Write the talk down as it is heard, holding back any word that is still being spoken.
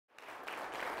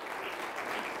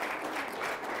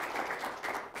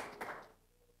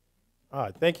All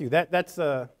right, thank you.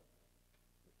 That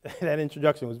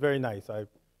introduction was very nice. I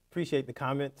appreciate the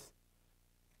comments.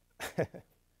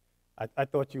 I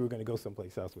thought you were going to go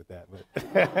someplace else with that, but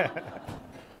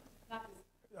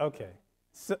okay.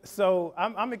 So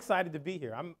I'm excited to be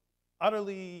here. I'm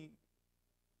utterly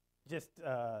just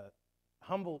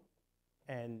humbled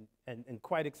and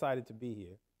quite excited to be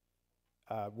here.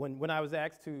 When I was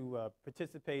asked to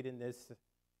participate in this,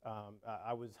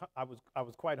 I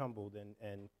was quite humbled,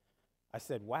 and I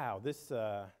said, "Wow, this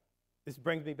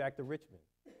brings me back to Richmond."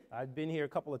 I've been here a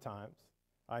couple of times.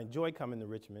 I enjoy coming to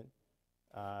Richmond.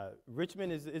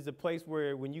 Richmond is a place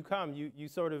where when you come, you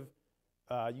sort of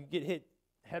you get hit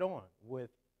head on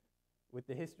with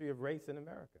the history of race in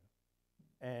America,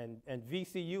 and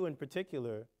VCU in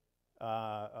particular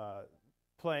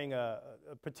playing a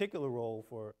particular role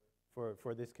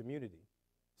for this community.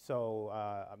 So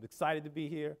I'm excited to be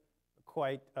here.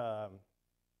 Quite.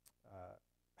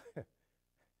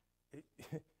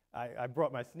 I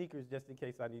brought my sneakers just in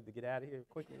case I need to get out of here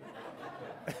quickly.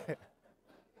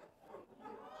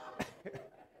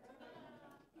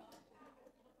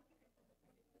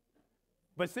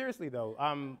 But seriously, though,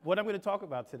 what I'm going to talk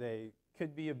about today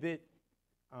could be a bit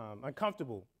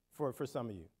uncomfortable for some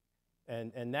of you.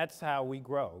 And that's how we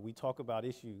grow. We talk about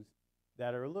issues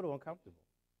that are a little uncomfortable,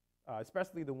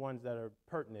 especially the ones that are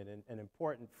pertinent and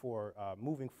important for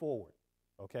moving forward,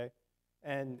 okay?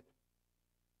 And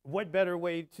what better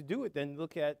way to do it than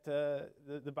look at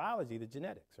the biology, the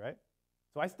genetics, right?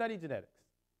 So I study genetics.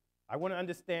 I want to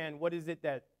understand what is it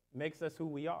that makes us who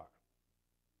we are.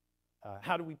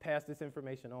 How do we pass this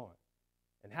information on?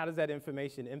 And how does that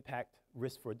information impact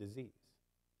risk for disease?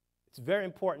 It's very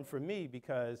important for me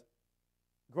because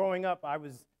growing up, I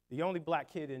was the only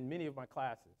black kid in many of my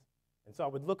classes. And so I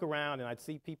would look around and I'd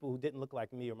see people who didn't look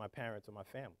like me or my parents or my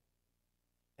family.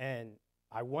 And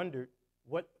I wondered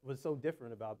what was so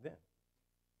different about them.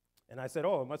 And I said,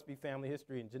 oh, it must be family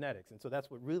history and genetics. And so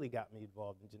that's what really got me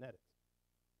involved in genetics,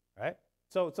 right?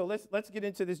 So let's get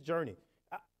into this journey.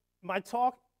 My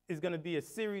talk is going to be a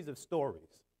series of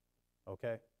stories,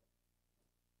 okay?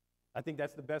 I think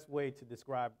that's the best way to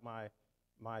describe my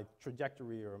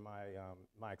trajectory or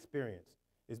my experience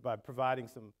is by providing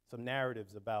some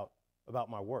narratives about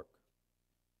my work.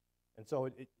 And so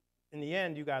in the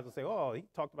end, you guys will say, oh, he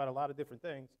talked about a lot of different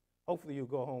things. Hopefully you'll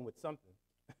go home with something,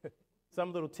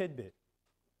 some little tidbit.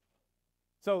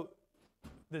 So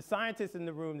the scientists in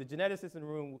the room, the geneticists in the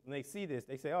room, when they see this,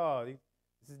 they say, oh,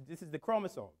 this is the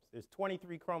chromosomes. There's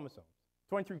 23 chromosomes,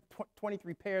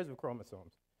 23 pairs of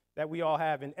chromosomes that we all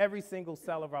have in every single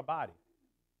cell of our body.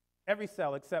 Every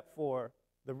cell except for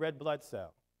the red blood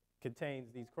cell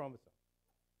contains these chromosomes.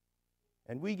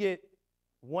 And we get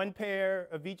one pair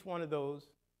of each one of those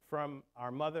from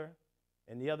our mother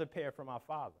and the other pair from our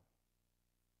father.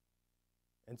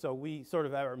 And so we sort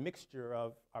of are a mixture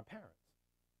of our parents.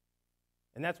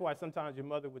 And that's why sometimes your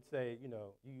mother would say, you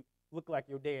know, you look like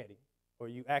your daddy, or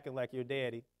you acting like your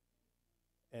daddy.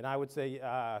 And I would say,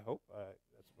 I hope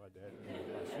that's my daddy.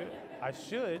 I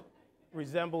should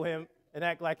resemble him and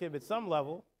act like him at some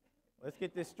level. Let's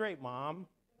get this straight, Mom.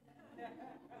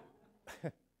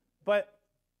 But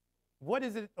what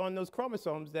is it on those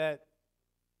chromosomes that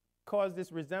cause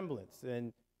this resemblance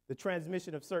and the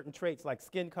transmission of certain traits like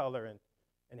skin color and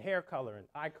hair color and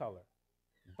eye color,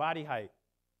 body height,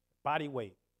 body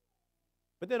weight,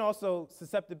 but then also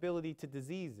susceptibility to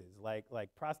diseases like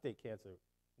prostate cancer,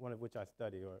 one of which I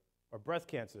study, or breast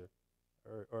cancer,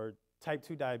 or type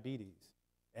 2 diabetes,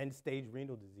 end-stage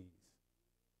renal disease,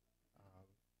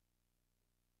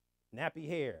 nappy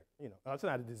hair, you know, oh, it's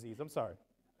not a disease, I'm sorry.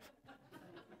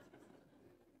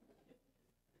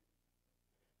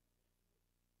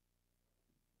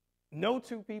 No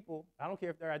two people, I don't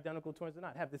care if they're identical twins or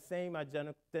not, have the same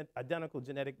identical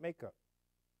genetic makeup.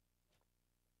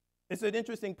 It's an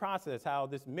interesting process how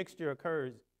this mixture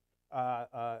occurs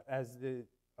as the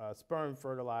sperm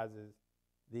fertilizes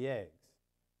the eggs.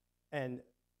 And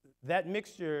that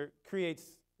mixture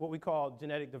creates what we call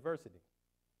genetic diversity.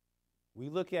 We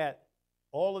look at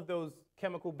all of those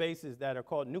chemical bases that are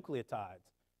called nucleotides.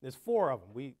 There's 4 of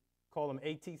them. We call them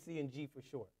A, T, C, and G for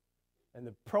short. And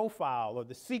the profile or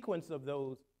the sequence of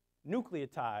those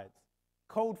nucleotides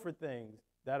code for things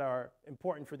that are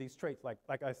important for these traits, like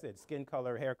I said, skin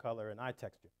color, hair color, and eye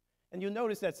texture. And you'll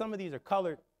notice that some of these are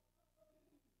colored.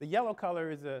 The yellow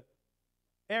color is an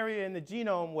area in the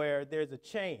genome where there's a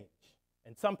change.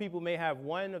 And some people may have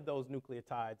one of those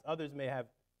nucleotides. Others may have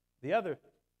the other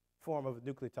form of a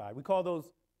nucleotide. We call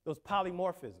those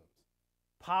polymorphisms.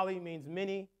 Poly means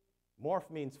many,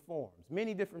 morph means forms,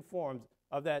 many different forms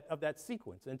of that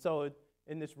sequence. And so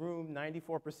in this room,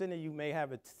 94% of you may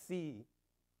have a C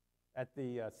at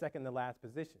the second to last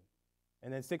position.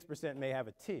 And then 6% may have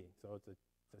a T. So it's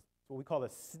what we call a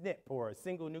SNP, or a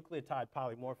single nucleotide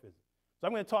polymorphism. So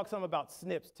I'm going to talk some about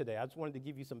SNPs today. I just wanted to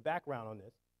give you some background on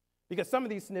this, because some of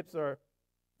these SNPs are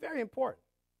very important.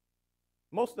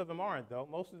 Most of them aren't, though.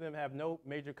 Most of them have no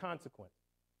major consequence.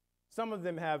 Some of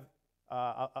them have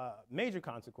major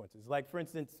consequences, like, for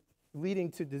instance,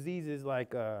 leading to diseases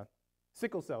like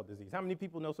sickle cell disease. How many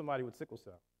people know somebody with sickle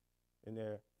cell in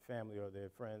their family or their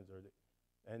friends?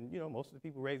 And you know, most of the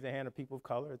people raise their hand are people of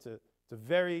color. It's a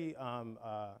very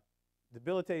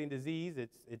debilitating disease.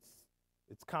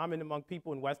 It's common among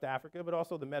people in West Africa, but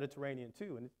also the Mediterranean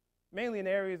too. And it's mainly in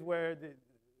areas where the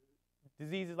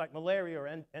diseases like malaria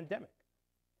are endemic.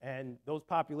 And those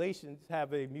populations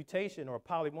have a mutation or a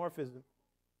polymorphism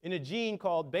in a gene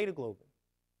called beta globin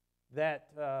that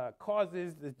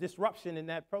causes the disruption in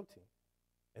that protein.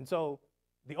 And so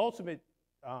the ultimate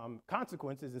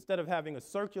consequence is, instead of having a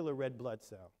circular red blood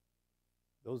cell,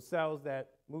 those cells that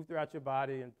move throughout your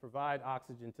body and provide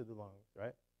oxygen to the lungs,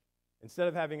 right? Instead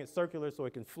of having it circular so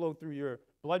it can flow through your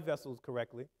blood vessels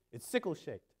correctly, it's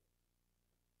sickle-shaped.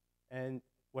 And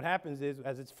what happens is,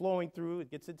 as it's flowing through,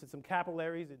 it gets into some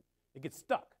capillaries, it gets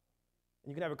stuck.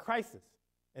 And you can have a crisis.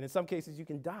 And in some cases, you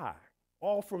can die,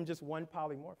 all from just one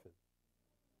polymorphism.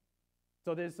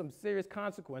 So there's some serious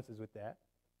consequences with that.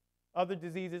 Other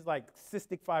diseases like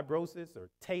cystic fibrosis or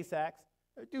Tay-Sachs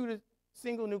are due to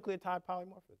single nucleotide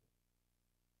polymorphism.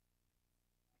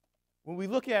 When we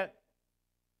look at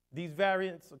these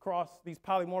variants across, these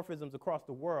polymorphisms across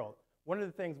the world, one of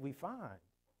the things we find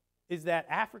is that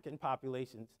African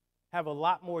populations have a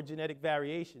lot more genetic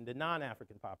variation than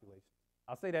non-African populations.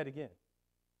 I'll say that again.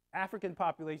 African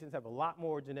populations have a lot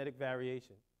more genetic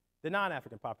variation than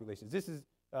non-African populations. This is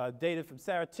data from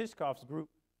Sarah Tishkoff's group,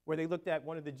 where they looked at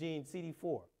one of the genes,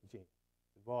 CD4 gene,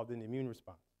 involved in the immune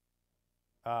response.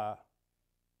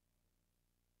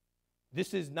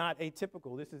 This is not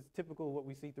atypical. This is typical of what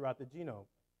we see throughout the genome,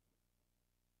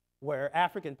 where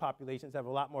African populations have a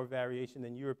lot more variation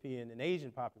than European and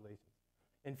Asian populations.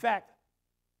 In fact,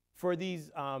 for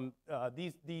these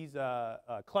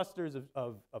clusters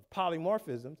of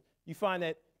polymorphisms, you find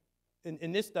that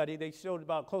in this study, they showed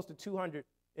about close to 200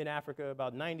 in Africa,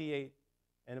 about 98,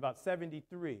 and about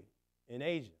 73 in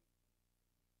Asia.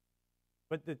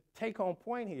 But the take-home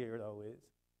point here, though,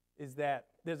 is that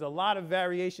there's a lot of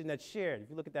variation that's shared. If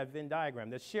you look at that Venn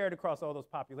diagram, that's shared across all those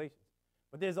populations.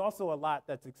 But there's also a lot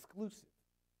that's exclusive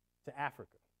to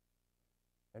Africa.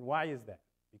 And why is that?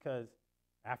 Because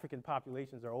African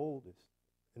populations are oldest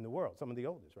in the world, some of the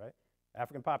oldest, right?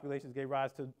 African populations gave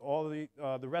rise to all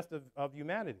the rest of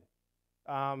humanity.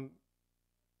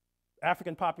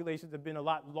 African populations have been a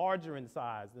lot larger in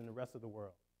size than the rest of the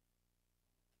world.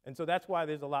 And so that's why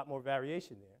there's a lot more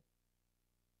variation there.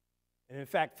 And in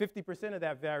fact, 50% of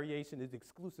that variation is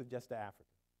exclusive just to Africa,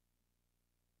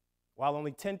 while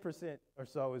only 10% or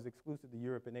so is exclusive to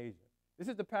Europe and Asia. This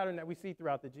is the pattern that we see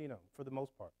throughout the genome, for the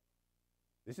most part.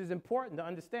 This is important to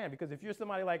understand, because if you're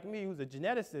somebody like me who's a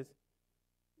geneticist,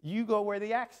 you go where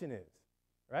the action is,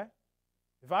 right?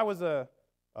 If I was a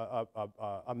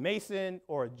mason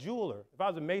or a jeweler, if I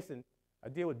was a mason, I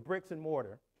deal with bricks and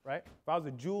mortar, right? If I was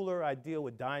a jeweler, I deal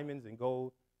with diamonds and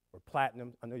gold or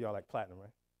platinum. I know y'all like platinum, right?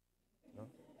 No?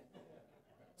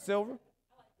 Silver?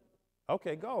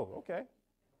 Okay, gold, okay.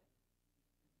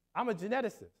 I'm a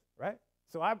geneticist, right?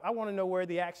 So I want to know where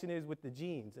the action is with the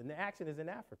genes, and the action is in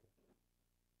Africa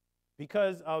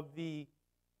because of the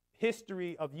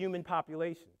history of human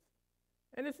populations.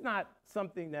 And it's not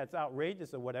something that's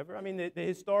outrageous or whatever. I mean, the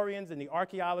historians and the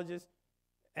archaeologists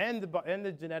and the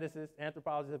geneticists,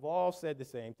 anthropologists have all said the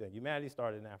same thing. Humanity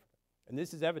started in Africa. And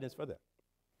this is evidence for that.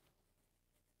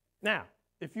 Now,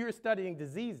 if you're studying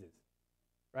diseases,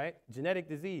 right, genetic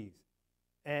disease,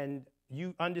 and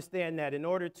you understand that in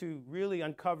order to really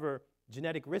uncover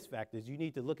genetic risk factors, you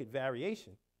need to look at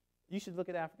variation, you should look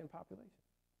at African populations.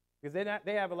 Because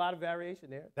they have a lot of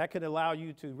variation there. That could allow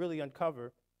you to really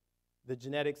uncover the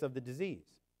genetics of the disease.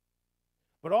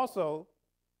 But also,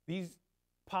 these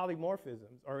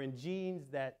polymorphisms are in genes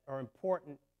that are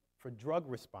important for drug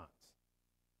response,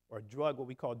 or what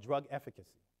we call drug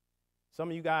efficacy. Some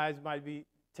of you guys might be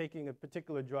taking a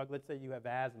particular drug. Let's say you have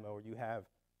asthma or you have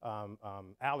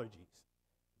allergies.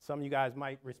 Some of you guys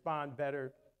might respond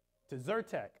better to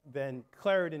Zyrtec than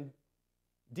Claritin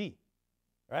D,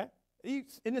 right?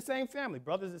 In the same family,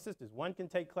 brothers and sisters. One can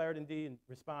take Claritin D and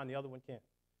respond, the other one can't.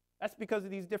 That's because of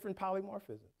these different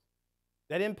polymorphisms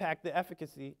that impact the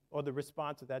efficacy or the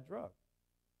response of that drug.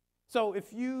 So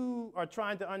if you are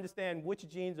trying to understand which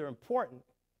genes are important,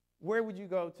 where would you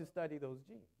go to study those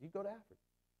genes? You'd go to Africa.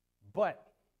 But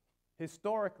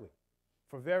historically,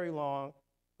 for very long,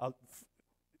 if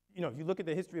you look at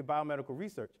the history of biomedical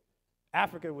research,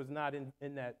 Africa was not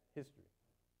in that history.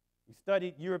 We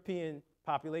studied European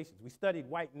populations. We studied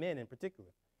white men in particular.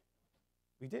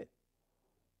 We did.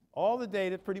 All the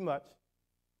data, pretty much,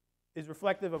 is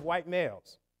reflective of white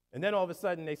males. And then all of a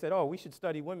sudden, they said, oh, we should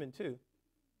study women, too.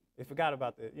 They forgot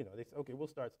about they said, OK, we'll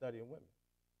start studying women.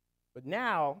 But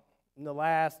now, in the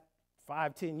last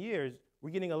 5, 10 years, we're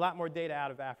getting a lot more data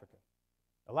out of Africa,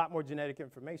 a lot more genetic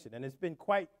information. And it's been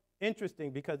quite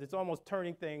interesting because it's almost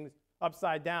turning things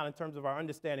upside down in terms of our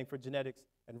understanding for genetics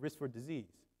and risk for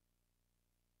disease.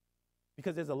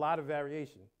 Because there's a lot of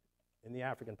variation in the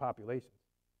African populations.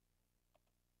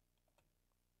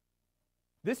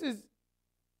 This is,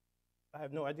 I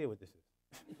have no idea what this is.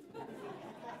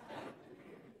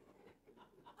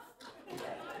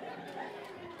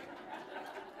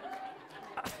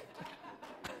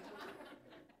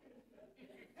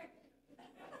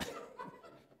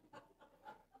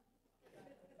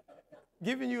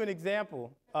 Giving you an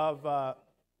example of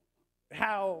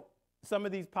how some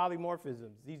of these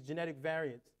polymorphisms, these genetic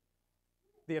variants,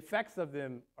 the effects of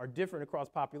them are different across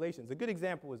populations. A good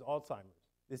example is Alzheimer's.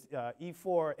 This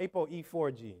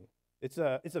ApoE4 gene. It's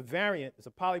a variant, it's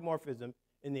a polymorphism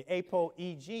in the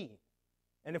ApoE gene.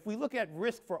 And if we look at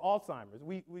risk for Alzheimer's,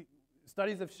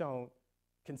 studies have shown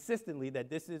consistently that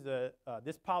this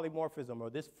polymorphism or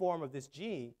this form of this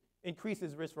gene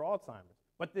increases risk for Alzheimer's.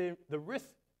 But the risk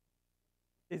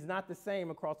is not the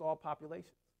same across all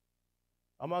populations.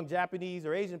 Among Japanese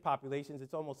or Asian populations,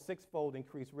 it's almost 6-fold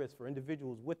increased risk for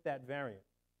individuals with that variant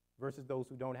versus those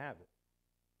who don't have it.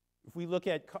 If we look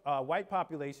at white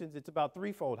populations, it's about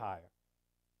 3-fold higher.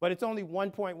 But it's only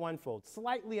 1.1-fold,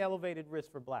 slightly elevated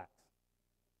risk for blacks.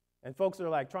 And folks are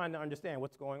like trying to understand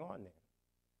what's going on there.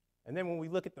 And then when we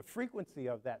look at the frequency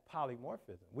of that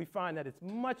polymorphism, we find that it's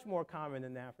much more common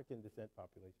in the African descent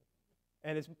population.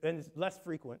 And it's less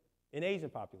frequent in Asian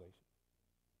populations.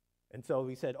 And so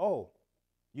we said, oh,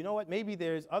 you know what? Maybe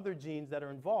there's other genes that are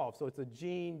involved. So it's a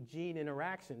gene-gene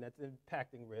interaction that's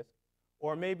impacting risk.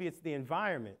 Or maybe it's the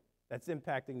environment that's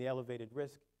impacting the elevated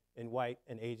risk in white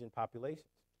and Asian populations.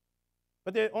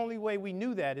 But the only way we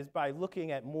knew that is by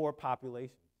looking at more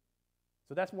populations.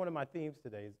 So that's one of my themes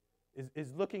today,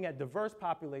 is looking at diverse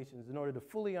populations in order to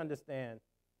fully understand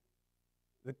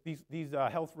these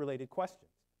health-related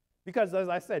questions. Because, as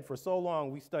I said, for so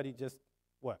long, we studied just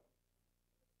what?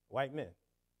 White men.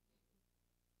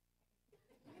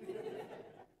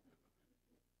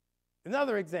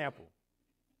 Another example,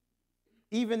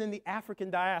 even in the African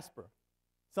diaspora,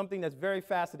 something that's very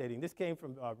fascinating. This came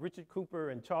from Richard Cooper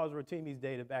and Charles Rotimi's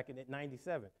data back in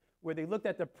 '97, where they looked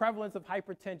at the prevalence of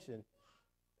hypertension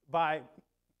by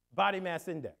body mass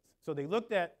index. So they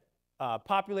looked at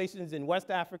populations in West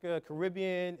Africa,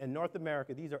 Caribbean, and North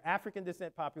America. These are African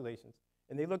descent populations.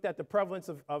 And they looked at the prevalence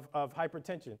of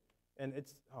hypertension. And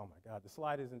it's, oh my God, the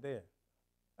slide isn't there.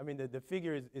 I mean, the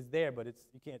figure is there, but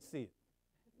you can't see it.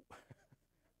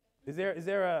 Is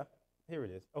there a, here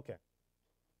it is, okay.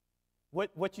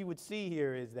 What you would see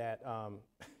here is that,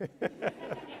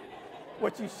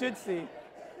 what you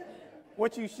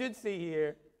should see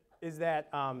here is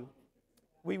that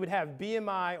we would have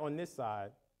BMI on this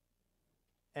side,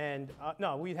 and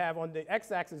no, we'd have on the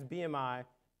x-axis BMI,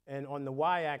 and on the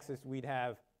y-axis we'd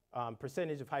have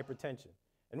percentage of hypertension.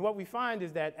 And what we find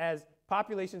is that as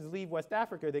populations leave West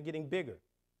Africa, they're getting bigger.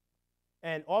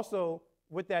 And also,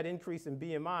 with that increase in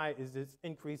BMI is this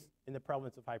increase in the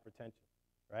prevalence of hypertension,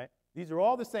 right? These are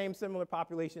all the same similar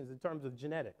populations in terms of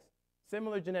genetics,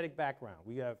 similar genetic background.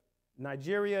 We have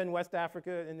Nigeria and West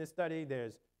Africa in this study.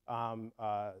 There's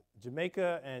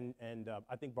Jamaica and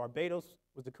I think Barbados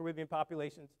was the Caribbean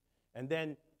populations. And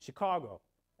then Chicago,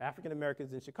 African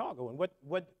Americans in Chicago. And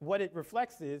what it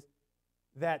reflects is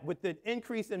that with the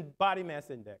increase in body mass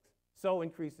index, so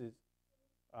increases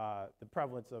the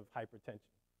prevalence of hypertension.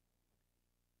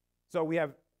 So we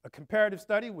have a comparative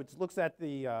study which looks at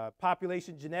the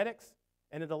population genetics,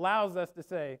 and it allows us to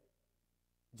say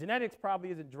genetics probably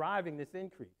isn't driving this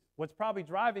increase. What's probably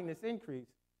driving this increase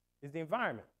is the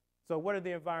environment. So what are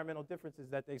the environmental differences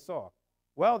that they saw?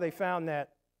 Well, they found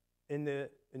that in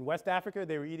West Africa,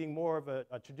 they were eating more of a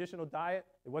traditional diet.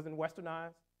 It wasn't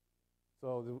westernized,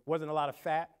 so there wasn't a lot of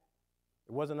fat.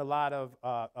 There wasn't a lot of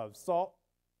salt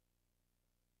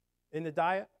in the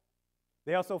diet.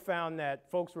 They also found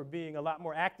that folks were being a lot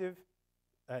more active.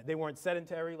 They weren't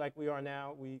sedentary like we are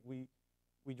now.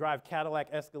 We drive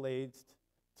Cadillac Escalades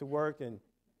to work and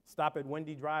stop at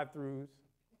Wendy drive-thrus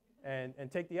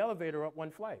and take the elevator up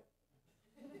one flight.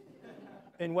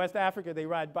 In West Africa, they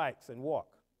ride bikes and walk,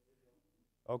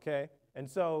 okay? And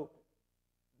so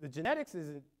the genetics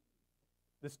isn't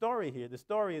the story here. The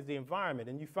story is the environment,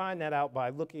 and you find that out by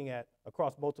looking at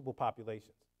across multiple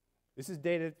populations. This is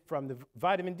data from the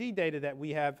vitamin D data that we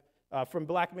have from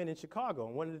black men in Chicago.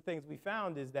 And one of the things we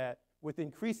found is that with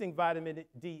increasing vitamin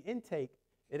D intake,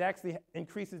 it actually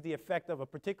increases the effect of a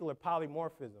particular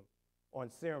polymorphism on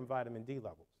serum vitamin D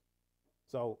levels.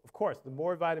 So, of course, the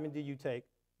more vitamin D you take,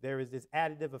 there is this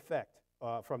additive effect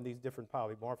from these different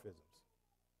polymorphisms.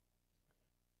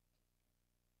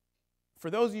 For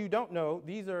those of you who don't know,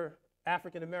 these are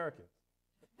African Americans.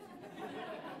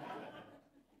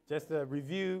 Just a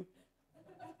review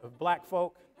of black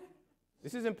folk.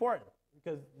 This is important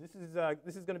because this is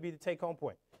going to be the take-home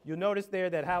point. You'll notice there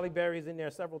that Halle Berry is in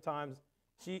there several times.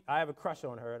 I have a crush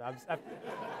on her, and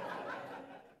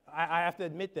I have to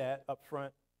admit that up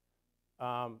front.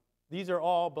 These are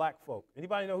all black folk.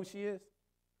 Anybody know who she is?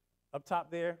 Up top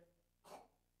there?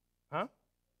 Huh?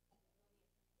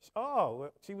 Oh,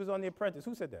 well, she was on The Apprentice.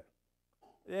 Who said that?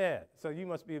 Yeah, so you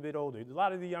must be a bit older. A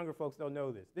lot of the younger folks don't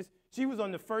know this. She was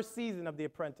on the first season of The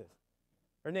Apprentice.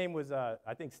 Her name was, I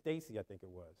think, Stacy, I think it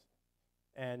was.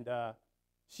 And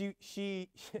she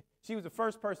was the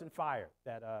first person fired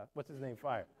that, what's his name,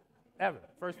 fired? Ever.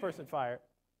 First person fired.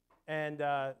 And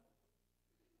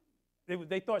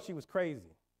they thought she was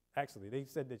crazy, actually. They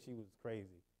said that she was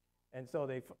crazy. And so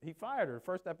he fired her,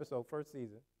 first episode, first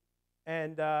season.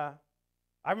 And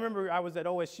I remember I was at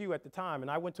OSU at the time,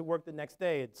 and I went to work the next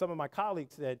day, and some of my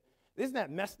colleagues said, isn't that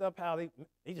messed up how they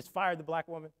just fired the black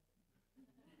woman?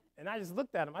 And I just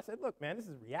looked at him. I said, look, man, this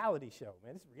is a reality show,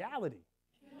 man. This is reality.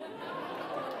 This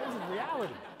is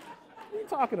reality. What are you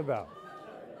talking about?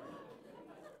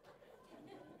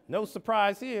 No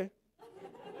surprise here.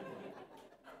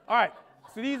 All right,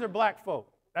 so these are black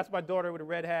folk. That's my daughter with a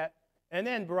red hat. And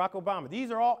then Barack Obama.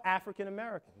 These are all African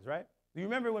Americans, right? Do you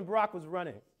remember when Barack was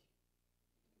running?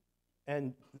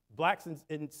 And blacks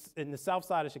in the south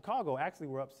side of Chicago actually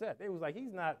were upset. They was like,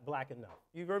 he's not black enough.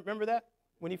 You remember that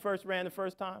when he first ran the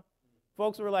first time?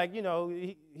 Folks were like, you know,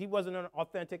 he wasn't an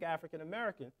authentic African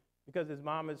American because his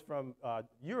mom is from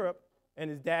Europe and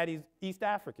his daddy's East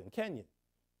African, Kenyan.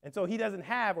 And so he doesn't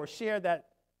have or share that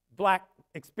black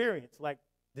experience like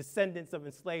descendants of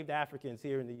enslaved Africans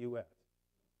here in the U.S.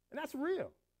 And that's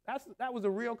real. That was a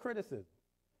real criticism.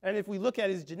 And if we look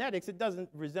at his genetics, it doesn't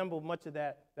resemble much of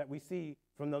that we see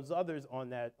from those others on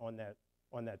that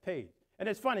page. And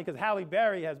it's funny because Halle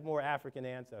Berry has more African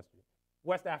ancestry,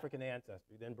 West African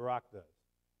ancestry than Barack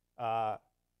does.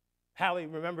 Halle,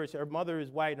 remember, her mother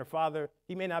is white and her father,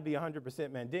 he may not be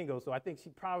 100% Mandingo, so I think she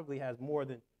probably has more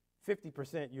than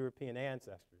 50% European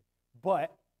ancestry.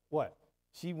 But what?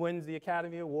 She wins the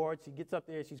Academy Award, she gets up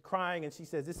there, she's crying, and she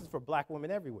says, this is for black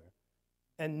women everywhere.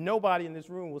 And nobody in this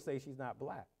room will say she's not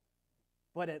black.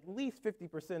 But at least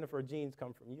 50% of her genes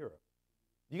come from Europe.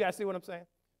 You guys see what I'm saying?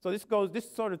 So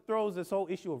this sort of throws this whole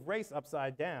issue of race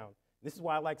upside down. This is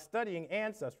why I like studying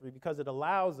ancestry, because it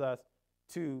allows us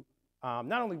to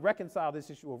not only reconcile this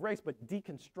issue of race, but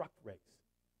deconstruct race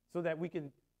so that we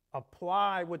can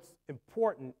apply what's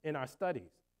important in our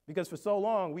studies. Because for so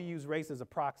long, we use race as a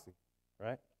proxy,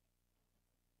 right?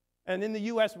 And in the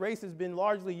US, race has been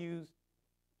largely used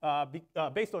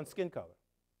based on skin color,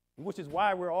 which is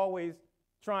why we're always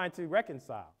trying to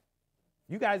reconcile.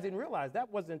 You guys didn't realize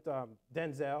that wasn't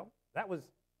Denzel. That was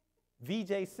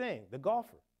Vijay Singh, the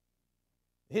golfer.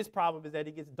 His problem is that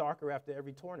he gets darker after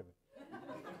every tournament.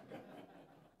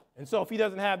 And so if he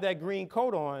doesn't have that green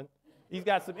coat on, he's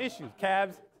got some issues.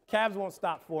 Cavs won't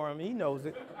stop for him. He knows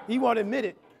it. He won't admit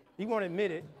it. He won't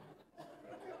admit it.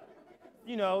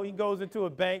 You know, he goes into a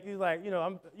bank. He's like,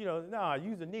 nah,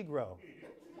 use a Negro.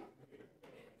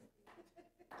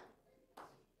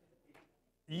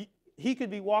 He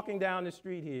could be walking down the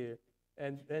street here,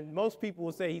 and most people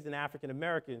will say he's an African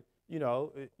American.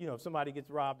 If somebody gets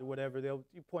robbed or whatever, you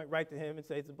point right to him and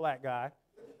say it's a black guy.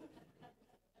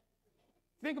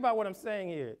 Think about what I'm saying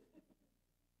here.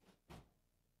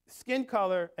 Skin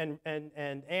color and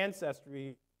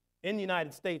ancestry in the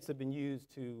United States have been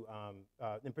used to,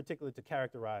 in particular, to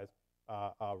characterize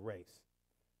race.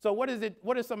 So what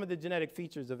are some of the genetic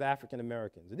features of African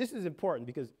Americans? And this is important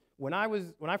because when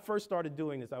I first started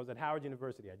doing this, I was at Howard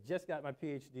University. I just got my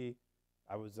PhD.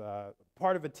 I was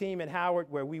part of a team at Howard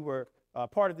where we were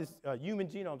part of this Human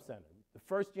Genome Center, the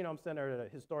first genome center at a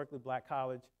historically black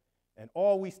college, and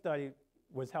all we studied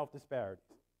was health disparities.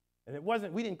 And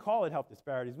we didn't call it health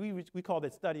disparities, we called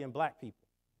it studying black people,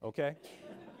 okay?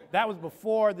 That was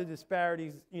before the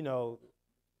disparities,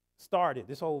 started,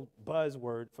 this whole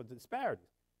buzzword for the disparities.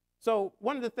 So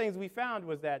one of the things we found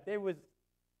was that there was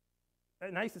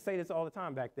and I used to say this all the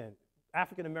time back then,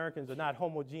 African Americans are not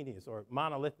homogeneous or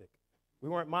monolithic. We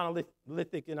weren't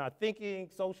monolithic in our thinking,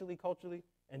 socially, culturally,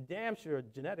 and damn sure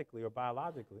genetically or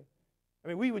biologically.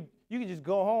 I mean, you could just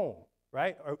go home,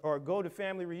 right? Or go to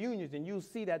family reunions and you'll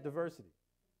see that diversity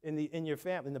in your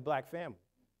family, in the black family,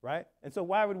 right? And so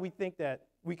why would we think that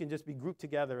we can just be grouped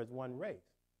together as one race?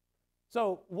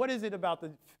 So what is it about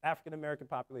the African American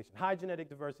population? High genetic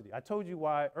diversity. I told you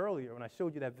why earlier when I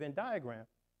showed you that Venn diagram.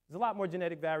 There's a lot more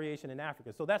genetic variation in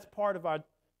Africa. So that's part of our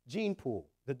gene pool,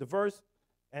 the diverse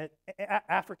and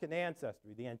African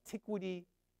ancestry, the antiquity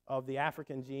of the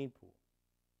African gene pool.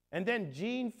 And then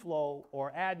gene flow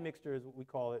or admixture is what we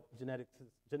call it,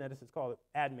 geneticists call it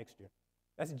admixture.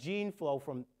 That's gene flow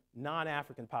from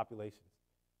non-African populations.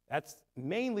 That's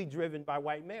mainly driven by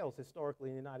white males historically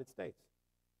in the United States.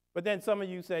 But then some of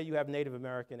you say you have Native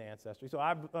American ancestry. So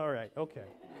all right, okay.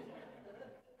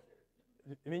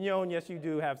 Mignon, yes, you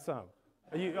do have some.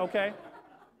 Are you okay?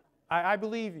 I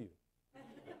believe you.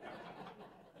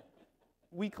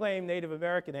 We claim Native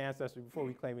American ancestry before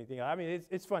we claim anything else. I mean,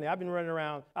 it's funny. I've been running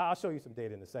around. I'll show you some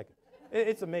data in a second.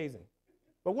 It's amazing.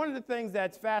 But one of the things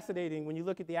that's fascinating when you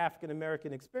look at the African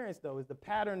American experience, though, is the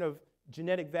pattern of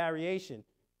genetic variation.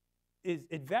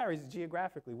 It varies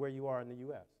geographically where you are in the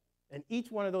U.S. And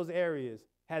each one of those areas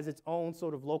has its own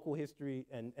sort of local history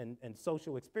and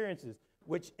social experiences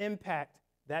which impact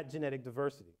that genetic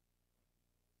diversity.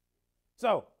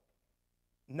 So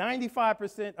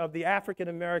 95% of the African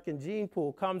American gene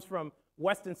pool comes from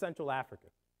West and Central Africa,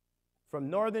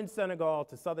 from northern Senegal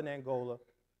to southern Angola.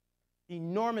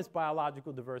 Enormous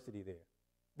biological diversity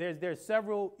there. There's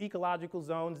several ecological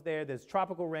zones there. There's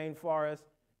tropical rainforest.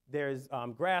 There's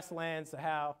grassland,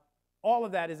 Sahel. All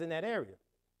of that is in that area.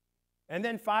 And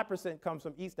then 5% comes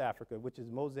from East Africa, which is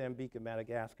Mozambique and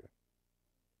Madagascar.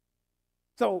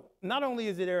 So not only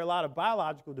is there a lot of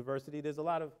biological diversity, there's a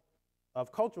lot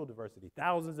of cultural diversity,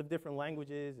 thousands of different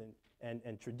languages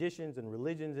and traditions and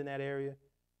religions in that area.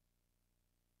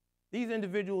 These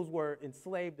individuals were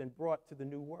enslaved and brought to the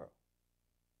New World,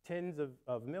 tens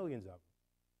of millions of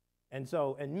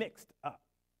them, and mixed up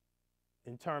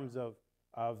in terms of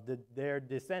their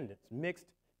descendants, mixed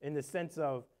in the sense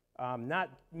of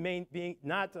not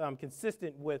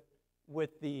consistent with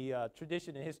the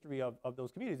tradition and history of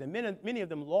those communities. And many of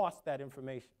them lost that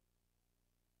information.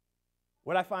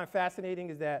 What I find fascinating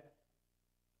is that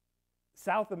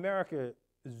South America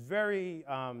is very,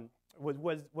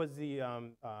 was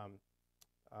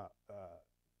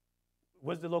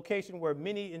the location where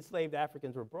many enslaved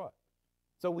Africans were brought.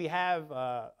 So we have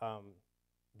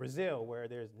Brazil, where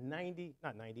there's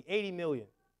 80 million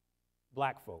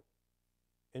black folk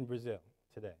in Brazil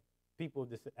today, people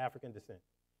of African descent.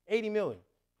 80 million.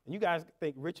 And you guys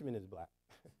think Richmond is black.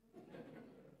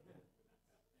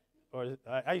 Or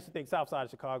I used to think South Side of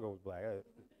Chicago was black.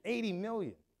 80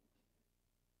 million.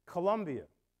 Colombia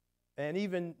and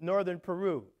even northern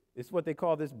Peru is what they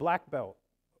call this black belt,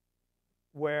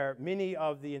 where many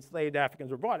of the enslaved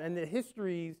Africans were brought. And the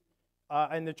histories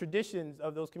and the traditions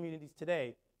of those communities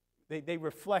today, they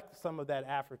reflect some of that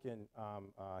African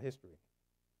history.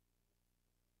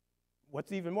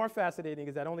 What's even more fascinating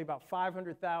is that only about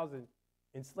 500,000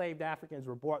 enslaved Africans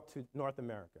were brought to North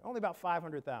America. Only about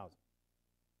 500,000.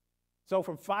 So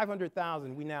from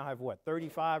 500,000, we now have what,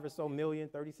 35 or so million,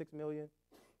 36 million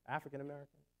African Americans?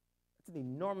 That's an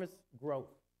enormous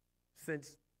growth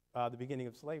since the beginning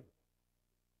of slavery.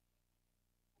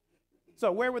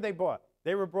 So where were they brought?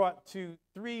 They were brought to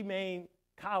three main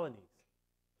colonies,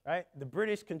 right? The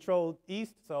British controlled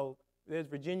East, so there's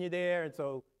Virginia there, and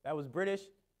so that was British.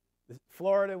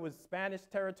 Florida was Spanish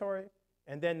territory,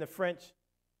 and then the French,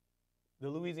 the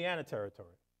Louisiana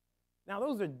territory. Now,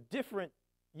 those are different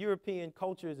European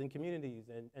cultures and communities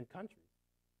and countries,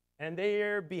 and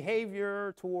their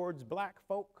behavior towards black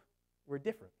folk were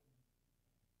different.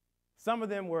 Some of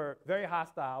them were very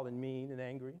hostile and mean and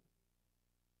angry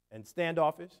and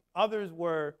standoffish. Others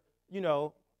were, you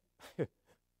know,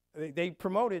 they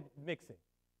promoted mixing.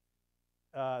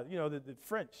 You know, the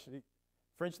French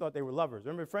thought they were lovers.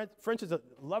 Remember, French is a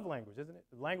love language, isn't it?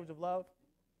 The language of love.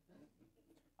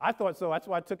 I thought so. That's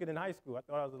why I took it in high school. I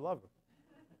thought I was a lover.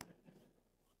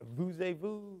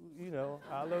 Voulez-vous, you know,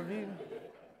 I love you.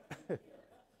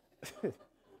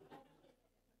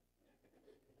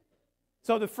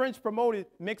 So the French promoted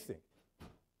mixing.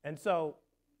 And so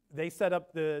they set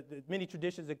up the many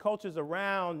traditions and cultures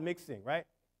around mixing, right?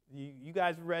 You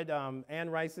guys read Anne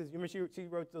Rice's, you remember she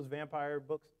wrote those vampire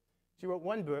books? She wrote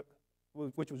one book,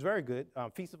 which was very good,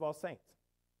 Feast of All Saints.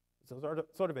 So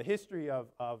sort of a history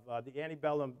of the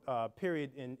antebellum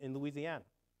period in Louisiana.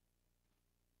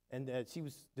 And she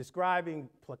was describing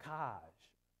placage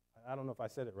I don't know if I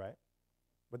said it right.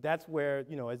 But that's where,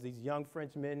 you know, as these young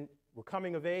French men were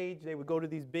coming of age, they would go to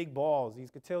these big balls,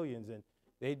 these cotillions, and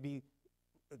they'd be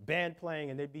band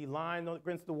playing, and they'd be lying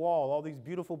against the wall, all these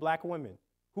beautiful black women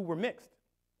who were mixed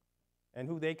and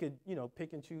who they could, you know,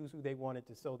 pick and choose who they wanted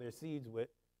to sow their seeds with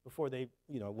before they,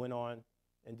 you know, went on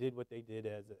and did what they did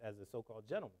as a so-called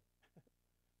gentleman.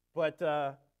 But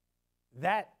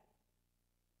that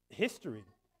history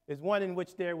is one in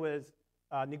which there was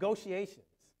negotiations,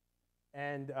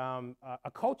 and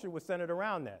a culture was centered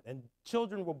around that, and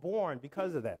children were born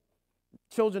because of that,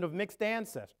 children of mixed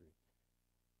ancestry.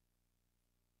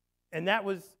 And that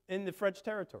was in the French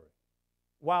territory.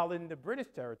 While in the British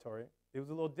territory, it was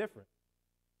a little different.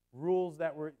 Rules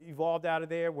that were evolved out of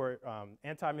there were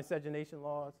anti-miscegenation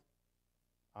laws.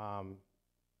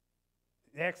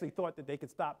 They actually thought that they could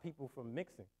stop people from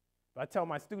mixing. But I tell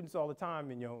my students all the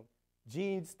time, you know,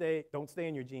 genes don't stay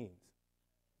in your genes.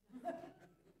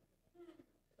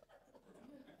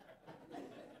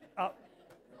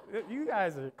 You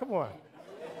guys are, come on.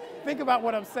 Think about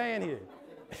what I'm saying here.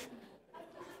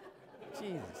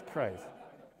 Jesus Christ.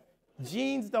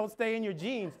 Genes don't stay in your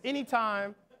genes.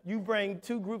 Anytime you bring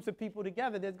two groups of people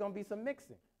together, there's going to be some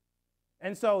mixing.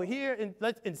 And so here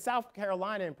in South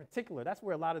Carolina in particular, that's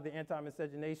where a lot of the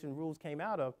anti-miscegenation rules came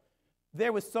out of.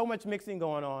 There was so much mixing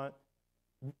going on.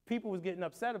 People was getting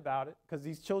upset about it because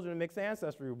these children of mixed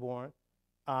ancestry were born.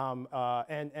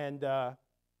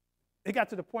 It got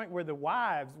to the point where the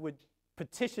wives would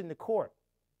petition the court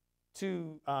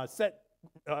to set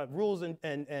rules and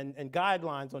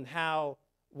guidelines on how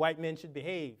white men should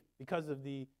behave because of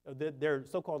their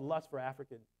so-called lust for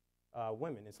African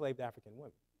women, enslaved African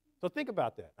women. So think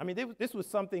about that. I mean, this was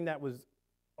something that was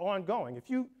ongoing.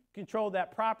 If you controlled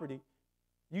that property,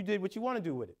 you did what you want to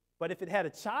do with it. But if it had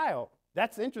a child,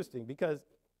 that's interesting, because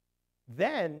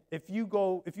then if you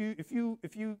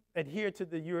adhere to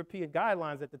the European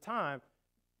guidelines at the time,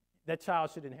 that child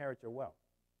should inherit your wealth.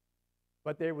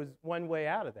 But there was one way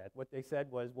out of that. What they said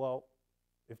was, well,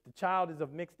 if the child is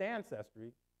of mixed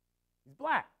ancestry, he's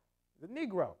black, he's a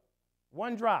Negro,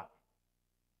 one drop.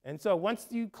 And so once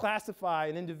you classify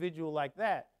an individual like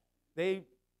that,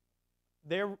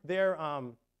 their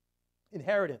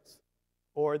inheritance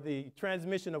or the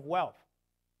transmission of wealth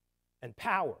and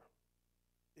power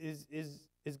is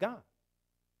gone.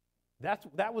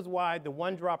 That was why the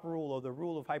one-drop rule, or the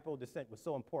rule of hypo-descent, was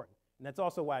so important. And that's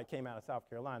also why it came out of South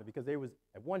Carolina, because there was,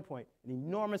 at one point, an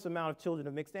enormous amount of children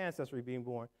of mixed ancestry being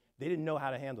born. They didn't know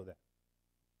how to handle that.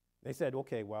 They said,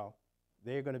 okay, well,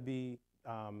 they're going to be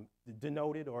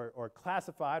denoted or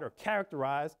classified or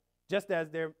characterized just as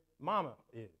their mama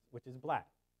is, which is black.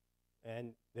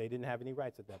 And they didn't have any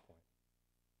rights at that point.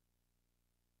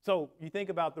 So you think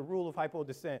about the rule of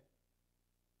hypo-descent,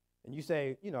 and you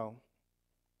say, you know,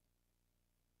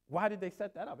 why did they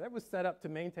set that up? That was set up to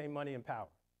maintain money and power,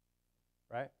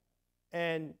 right?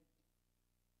 And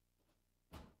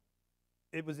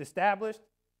it was established.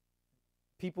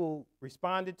 People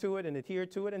responded to it and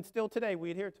adhered to it, and still today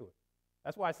we adhere to it.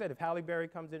 That's why I said if Halle Berry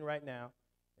comes in right now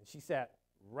and she sat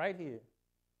right here,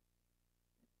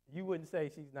 you wouldn't say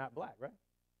she's not black, right?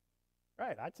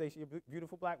 Right, I'd say she's a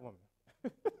beautiful black woman.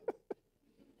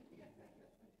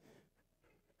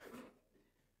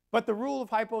 But the rule of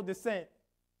hypo-descent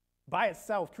by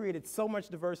itself created so much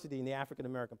diversity in the African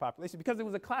American population because it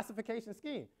was a classification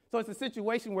scheme. So it's a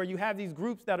situation where you have these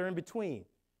groups that are in between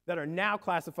that are now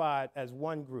classified as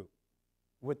one group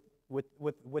with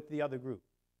the other group.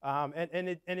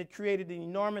 And it created an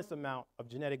enormous amount of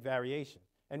genetic variation.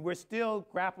 And we're still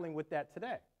grappling with that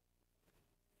today.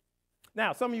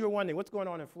 Now, some of you are wondering, what's going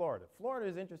on in Florida? Florida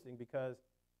is interesting because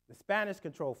the Spanish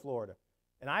control Florida.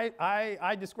 And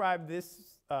I describe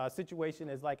this situation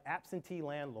as like absentee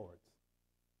landlords.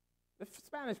 The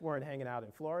Spanish weren't hanging out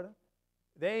in Florida.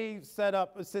 They set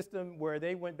up a system where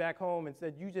they went back home and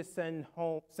said, you just send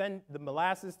the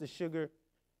molasses, the sugar,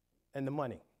 and the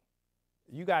money.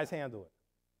 You guys handle it.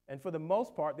 And for the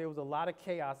most part, there was a lot of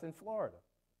chaos in Florida.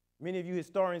 Many of you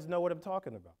historians know what I'm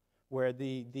talking about, where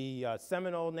the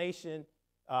Seminole Nation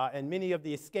and many of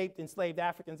the escaped enslaved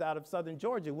Africans out of southern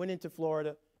Georgia went into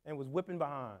Florida and was whipping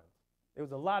behind. There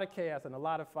was a lot of chaos and a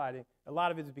lot of fighting. A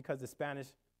lot of it is because the Spanish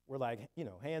were like, you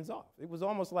know, hands off. It was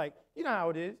almost like, you know how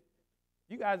it is.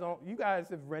 You guys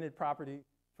have rented property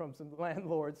from some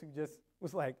landlords who just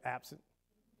was like absent.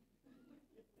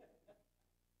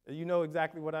 You know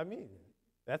exactly what I mean.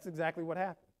 That's exactly what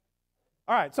happened.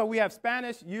 All right, so we have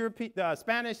Spanish,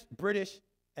 British,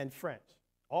 and French.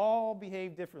 All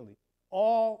behave differently,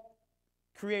 all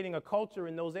creating a culture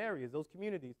in those areas, those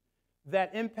communities,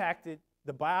 that impacted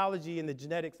the biology and the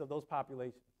genetics of those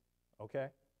populations, okay?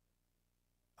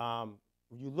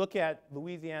 You look at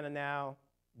Louisiana now,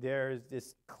 there's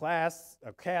this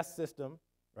caste system,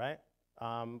 right?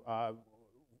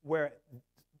 Where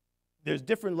there's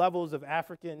different levels of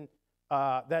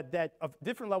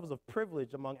different levels of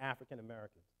privilege among African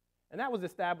Americans. And that was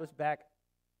established back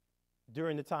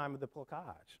during the time of the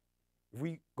placage. If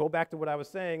we go back to what I was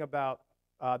saying about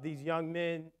these young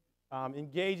men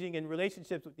engaging in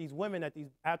relationships with these women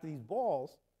after these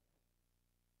balls,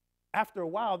 after a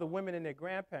while, the women and their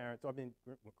grandparents,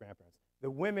 the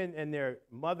women and their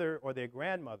mother or their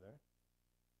grandmother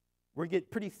would get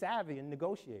pretty savvy in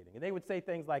negotiating. And they would say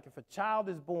things like, if a child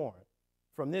is born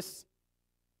from this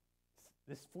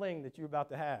fling that you're about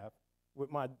to have with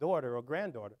my daughter or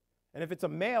granddaughter, and if it's a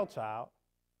male child,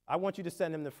 I want you to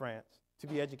send him to France to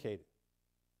be educated.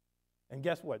 And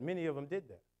guess what? Many of them did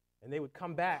that. And they would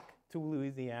come back to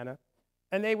Louisiana,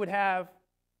 and they would have,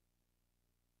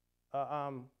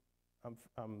 I'm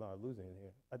losing it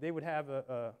here. They would have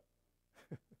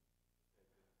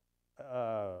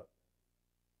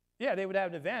they would have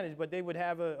an advantage, but they would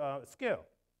have a skill.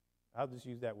 I'll just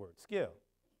use that word, skill.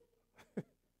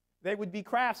 They would be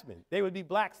craftsmen. They would be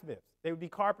blacksmiths. They would be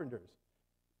carpenters.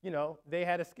 You know, they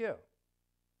had a skill.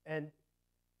 And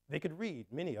they could read,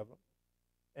 many of them.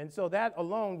 And so that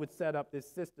alone would set up this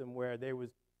system where there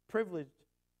was privileged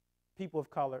people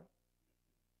of color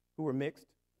who were mixed,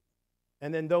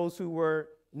 and then those who were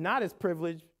not as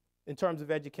privileged in terms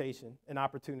of education and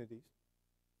opportunities.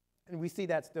 And we see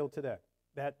that still today,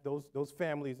 that those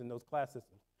families and those class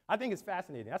systems. I think it's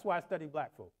fascinating. That's why I study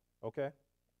black folk, okay?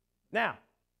 Now,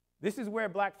 this is where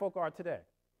black folk are today.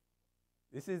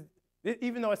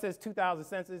 Even though it says 2000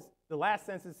 census, the last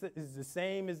census is the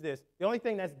same as this. The only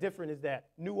thing that's different is that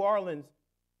New Orleans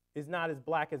is not as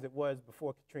black as it was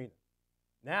before Katrina.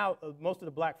 Now, most of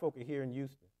the black folk are here in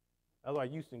Houston. That's why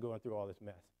Houston going through all this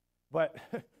mess. But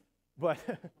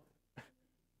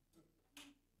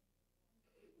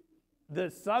the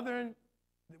southern,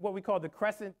 what we call the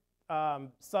crescent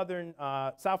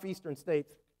southeastern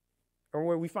states are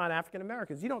where we find African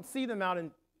Americans. You don't see them out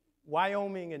in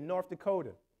Wyoming and North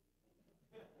Dakota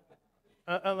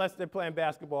unless they're playing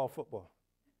basketball or football.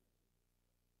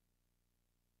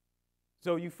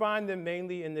 So you find them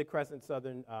mainly in the crescent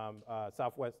southern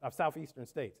southeastern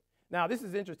states. Now, this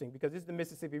is interesting because this is the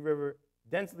Mississippi River,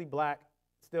 densely black,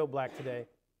 still black today.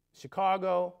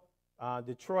 Chicago,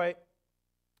 Detroit.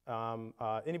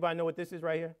 Anybody know what this is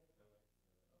right here?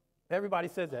 Everybody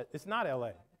says that. It's not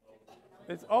LA.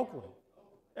 It's Oakland.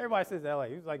 Everybody says LA.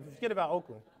 He was like, forget about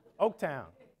Oakland. Oaktown.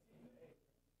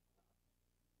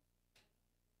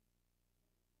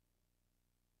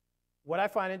 What I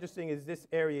find interesting is this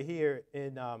area here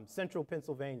in central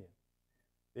Pennsylvania.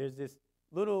 There's this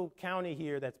little county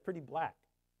here that's pretty black.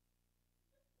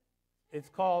 It's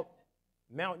called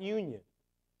Mount Union.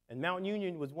 And Mount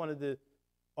Union was one of the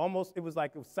it was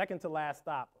like the second to last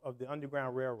stop of the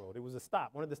Underground Railroad. It was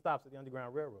one of the stops of the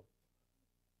Underground Railroad.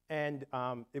 And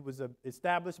it was an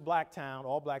established black town,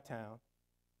 all black town,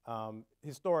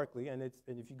 historically. And if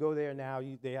you go there now,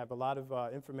 they have a lot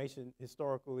of information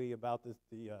historically about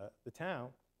the town.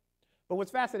 But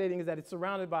what's fascinating is that it's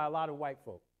surrounded by a lot of white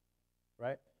folk,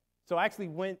 right? So I actually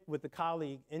went with a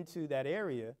colleague into that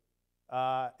area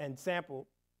and sampled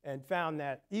and found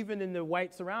that even in the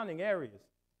white surrounding areas,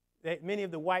 many of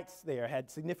the whites there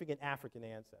had significant African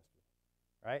ancestry,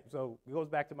 right? So it goes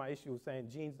back to my issue of saying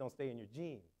genes don't stay in your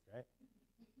genes, right?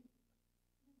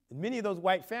 And many of those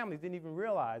white families didn't even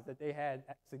realize that they had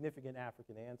significant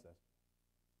African ancestry.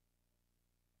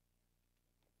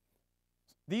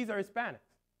 These are Hispanics.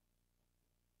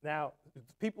 Now,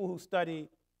 people who study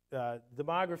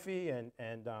demography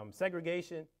and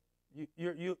segregation,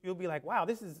 you'll be like, wow,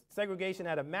 this is segregation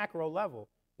at a macro level.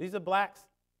 These are blacks.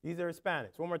 These are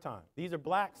Hispanics. One more time. These are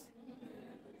blacks.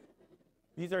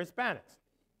 These are Hispanics.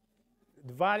 The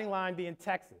dividing line being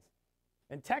Texas.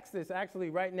 And Texas,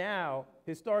 actually, right now,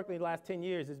 historically, the last 10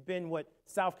 years, has been what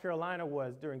South Carolina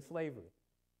was during slavery.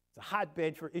 It's a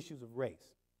hotbed for issues of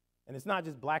race. And it's not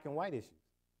just black and white issues.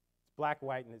 It's black,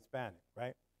 white, and Hispanic,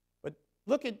 right? But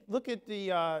look at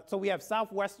the, so we have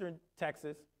southwestern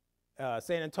Texas,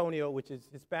 San Antonio, which is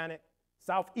Hispanic,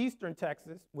 southeastern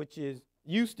Texas, which is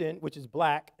Houston, which is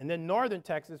black, and then northern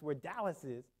Texas, where Dallas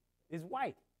is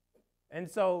white. And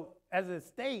so as a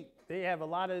state, they have a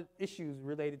lot of issues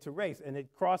related to race, and it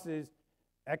crosses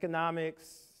economics,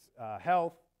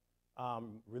 health,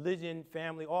 religion,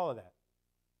 family, all of that.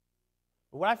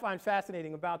 But what I find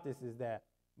fascinating about this is that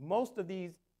most of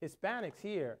these Hispanics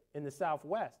here in the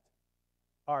Southwest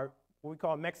are what we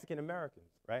call Mexican Americans,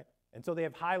 right? And so they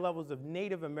have high levels of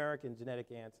Native American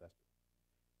genetic ancestry.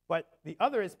 But the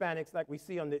other Hispanics, like we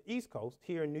see on the East Coast,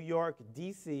 here in New York,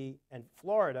 DC, and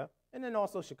Florida, and then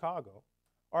also Chicago,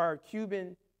 are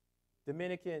Cuban,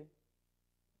 Dominican,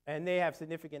 and they have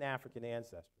significant African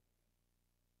ancestry.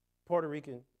 Puerto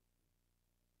Rican.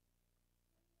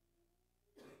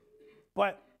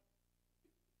 But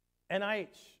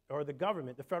NIH, or the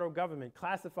government, the federal government,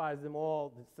 classifies them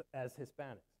all as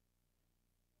Hispanics.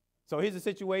 So here's a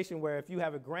situation where if you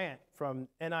have a grant from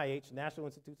NIH, National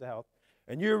Institutes of Health,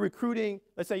 and you're recruiting,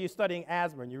 let's say you're studying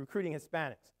asthma and you're recruiting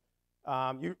Hispanics,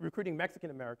 you're recruiting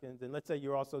Mexican Americans, and let's say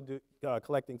you're also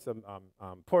collecting some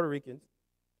Puerto Ricans,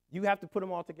 you have to put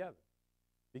them all together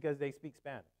because they speak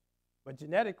Spanish. But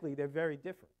genetically, they're very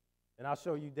different. And I'll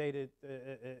show you data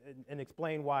and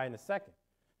explain why in a second.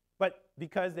 But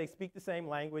because they speak the same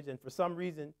language, and for some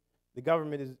reason, the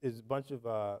government is a bunch of,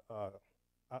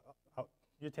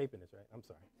 you're taping this, right? I'm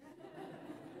sorry.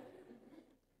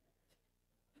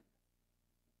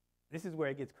 This is where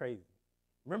it gets crazy.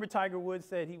 Remember Tiger Woods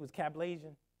said he was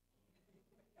Cablasian?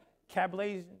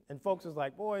 Cablasian? And folks was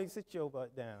like, boy, sit your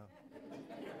butt down.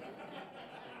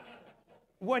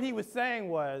 What he was saying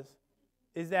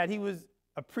is that he was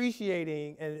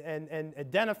appreciating and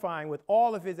identifying with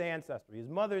all of his ancestry. His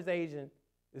mother's Asian,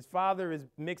 his father is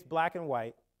mixed black and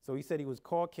white, so he said he was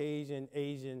Caucasian,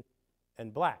 Asian,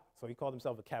 and black. So he called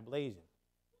himself a Cablasian.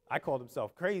 I called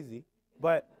himself crazy,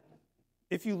 but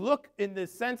if you look in the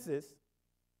census,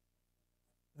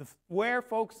 where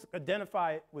folks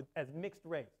identify as mixed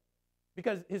race,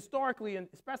 because historically, and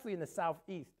especially in the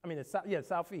southeast,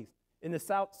 southeast, in the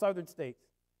southern states,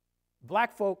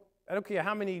 black folk, I don't care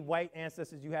how many white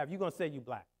ancestors you have, you're going to say you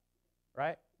black,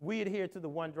 right? We adhere to the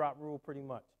one-drop rule pretty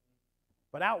much.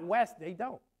 But out west, they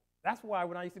don't. That's why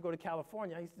when I used to go to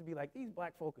California, I used to be like, these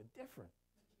black folk are different.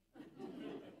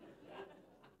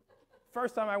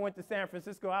 First time I went to San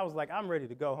Francisco, I was like, I'm ready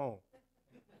to go home.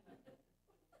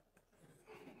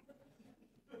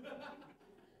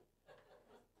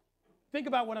 Think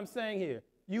about what I'm saying here.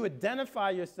 You identify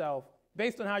yourself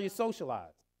based on how you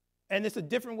socialize. And it's a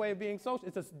different way of being social.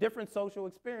 It's a different social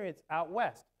experience out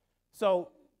west.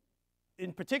 So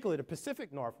in particular, the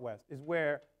Pacific Northwest is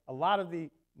where a lot of the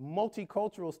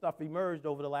multicultural stuff emerged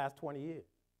over the last 20 years.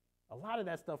 A lot of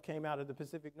that stuff came out of the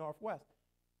Pacific Northwest.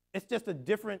 It's just a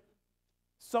different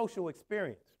social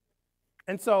experience.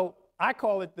 And so I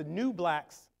call it the new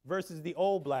blacks versus the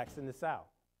old blacks in the South.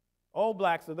 Old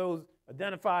blacks are those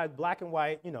identified black and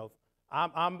white, you know,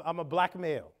 I'm a black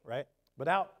male, right? But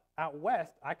out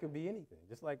west, I could be anything,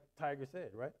 just like Tiger said,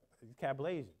 right? He's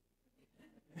Cablasian.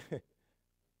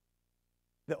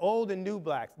 The old and new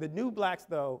blacks. The new blacks,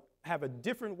 though, have a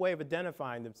different way of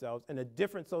identifying themselves and a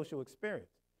different social experience.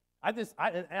 I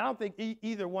don't think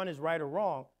either one is right or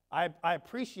wrong. I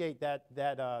appreciate that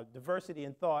diversity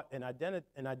in thought and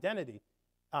identity,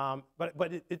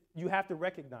 but you have to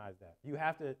recognize that. You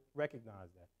have to recognize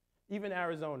that. Even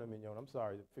Arizona, Mignon, I'm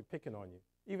sorry for picking on you.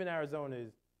 Even Arizona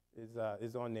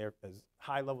is on there as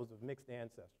high levels of mixed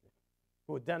ancestry,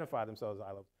 who identify themselves as high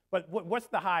levels. But what's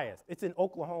the highest? It's in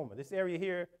Oklahoma, this area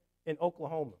here in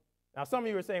Oklahoma. Now, some of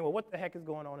you are saying, well, what the heck is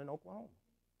going on in Oklahoma?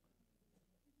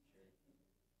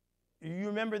 You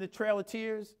remember the Trail of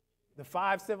Tears? The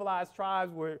 5 civilized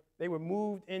tribes where they were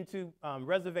moved into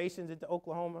reservations into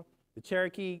Oklahoma, the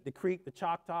Cherokee, the Creek, the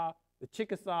Choctaw, the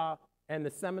Chickasaw, and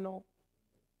the Seminole.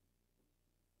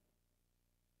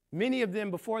 Many of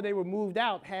them, before they were moved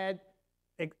out, had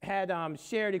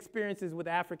shared experiences with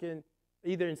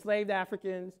either enslaved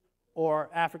Africans or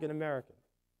African Americans.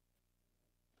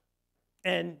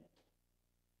 And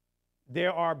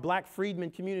there are black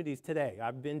freedmen communities today.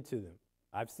 I've been to them.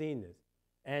 I've seen this.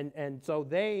 And so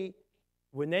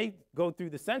when they go through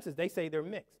the census, they say they're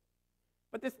mixed.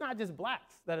 But it's not just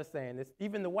blacks that are saying this.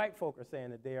 Even the white folk are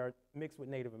saying that they are mixed with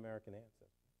Native American ancestors.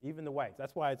 Even the whites.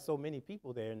 That's why it's so many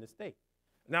people there in the state.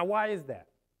 Now, why is that?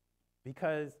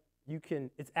 Because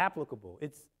it's applicable.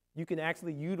 You can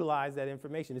actually utilize that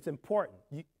information. It's important.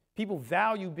 People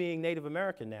value being Native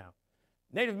American now.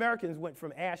 Native Americans went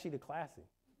from ashy to classy.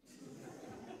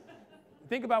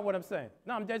 Think about what I'm saying.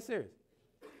 No, I'm dead serious.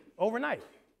 Overnight.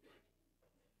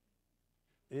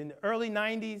 In the early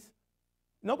 90s,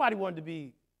 nobody wanted to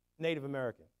be Native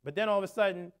American. But then all of a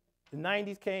sudden, the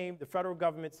 90s came, the federal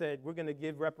government said, we're going to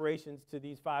give reparations to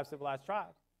these 5 civilized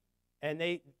tribes. And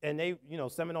they,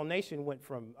 Seminole Nation went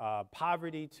from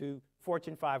poverty to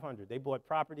Fortune 500. They bought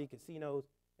property, casinos,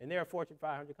 and they're a Fortune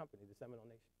 500 company, the Seminole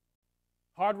Nation.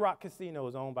 Hard Rock Casino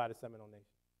is owned by the Seminole Nation.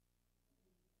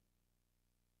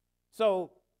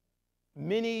 So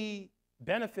many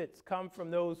benefits come from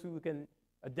those who can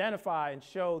identify and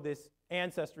show this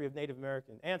ancestry of Native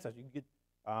American ancestry. You get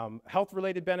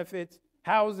health-related benefits,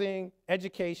 housing,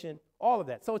 education, all of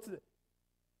that. So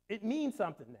it means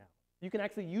something now. You can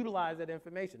actually utilize that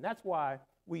information. That's why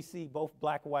we see both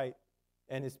black, white,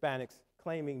 and Hispanics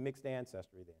claiming mixed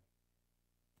ancestry there.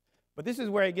 But this is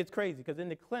where it gets crazy, because in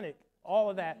the clinic, all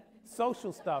of that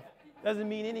social stuff doesn't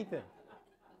mean anything.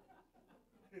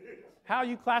 How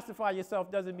you classify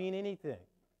yourself doesn't mean anything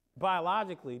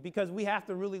biologically, because we have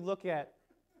to really look at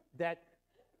that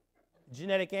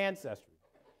genetic ancestry.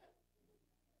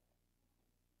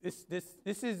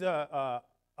 This is a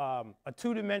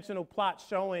two-dimensional plot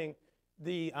showing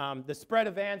the spread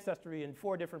of ancestry in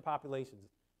 4 different populations.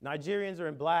 Nigerians are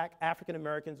in black, African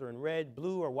Americans are in red,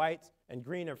 blue are whites, and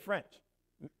green are French.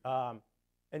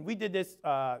 And we did this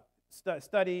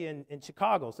study in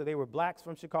Chicago, so they were blacks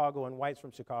from Chicago and whites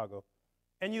from Chicago.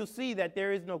 And you'll see that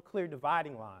there is no clear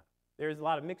dividing line. There is a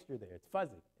lot of mixture there. It's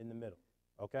fuzzy in the middle,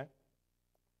 okay?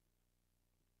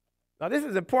 Now this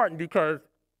is important because,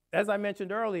 as I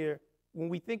mentioned earlier, when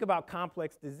we think about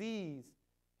complex disease,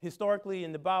 historically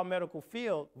in the biomedical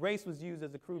field, race was used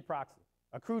as a crude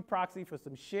proxy for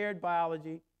some shared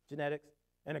biology, genetics,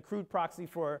 and a crude proxy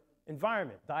for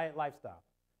environment, diet, lifestyle.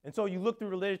 And so you look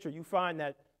through the literature, you find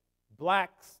that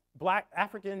black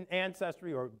African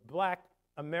ancestry or black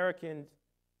Americans,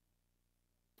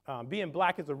 being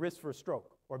black is a risk for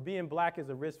stroke, or being black is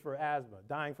a risk for asthma,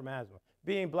 dying from asthma.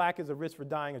 Being black is a risk for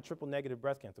dying of triple-negative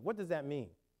breast cancer. What does that mean,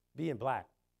 being black?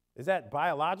 Is that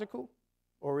biological,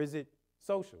 or is it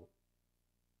social?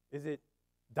 Is it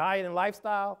diet and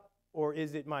lifestyle, or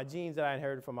is it my genes that I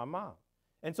inherited from my mom?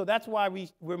 And so that's why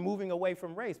we're moving away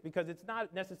from race, because it's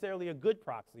not necessarily a good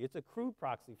proxy. It's a crude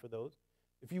proxy for those.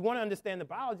 If you want to understand the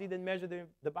biology, then measure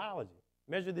the biology,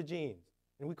 measure the genes.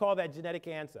 And we call that genetic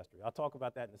ancestry. I'll talk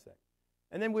about that in a sec.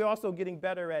 And then we're also getting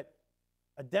better at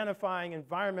identifying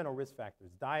environmental risk factors,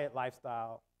 diet,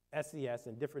 lifestyle, SES,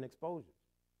 and different exposures.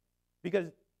 Because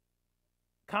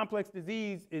complex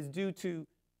disease is due to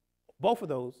both of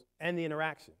those and the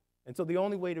interaction. And so the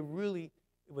only way to really,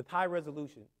 with high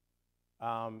resolution,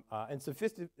 and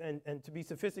to be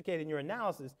sophisticated in your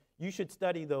analysis, you should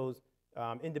study those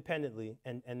independently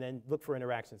and then look for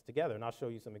interactions together. And I'll show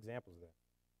you some examples of that.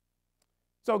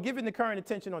 So given the current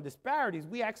attention on disparities,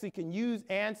 we actually can use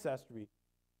ancestry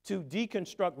to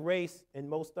deconstruct race in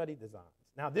most study designs.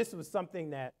 Now, this was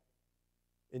something that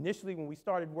initially when we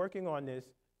started working on this,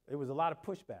 there was a lot of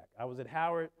pushback. I was at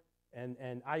Howard,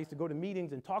 and I used to go to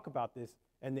meetings and talk about this,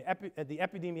 and the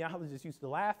epidemiologists used to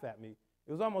laugh at me.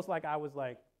 It was almost like I was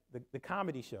like the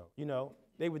comedy show, you know?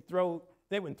 They wouldn't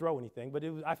throw anything, but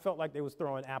I felt like they was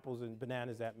throwing apples and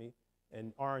bananas at me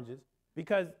and oranges,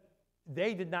 because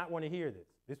they did not want to hear this.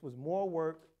 This was more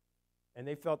work, and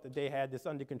they felt that they had this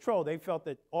under control. They felt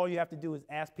that all you have to do is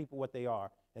ask people what they are,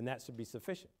 and that should be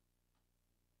sufficient.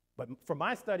 But for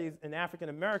my studies in African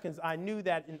Americans, I knew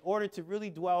that in order to really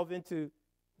delve into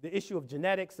the issue of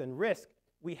genetics and risk,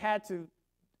 we had to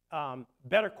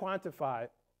better quantify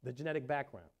the genetic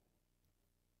background.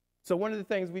 So one of the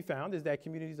things we found is that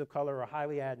communities of color are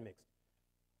highly admixed.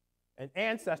 And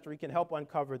ancestry can help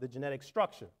uncover the genetic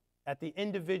structure at the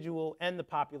individual and the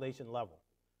population level.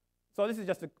 So this is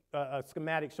just a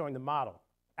schematic showing the model.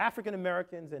 African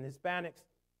Americans and Hispanics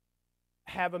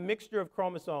have a mixture of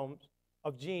chromosomes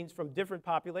of genes from different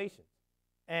populations.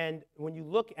 And when you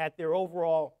look at their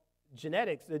overall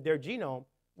genetics, their genome,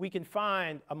 we can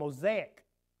find a mosaic.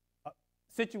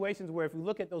 Situations where if we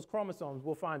look at those chromosomes,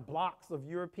 we'll find blocks of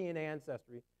European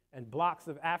ancestry and blocks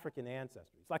of African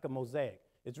ancestry. It's like a mosaic.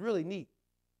 It's really neat.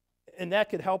 And that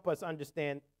could help us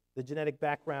understand the genetic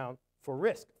background for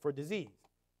risk, for disease.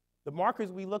 The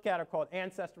markers we look at are called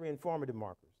ancestry informative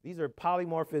markers. These are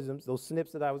polymorphisms, those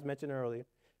SNPs that I was mentioning earlier,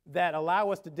 that allow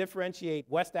us to differentiate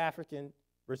West African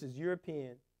versus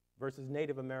European versus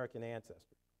Native American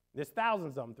ancestry. There's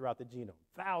thousands of them throughout the genome,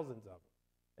 thousands of them.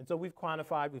 And so we've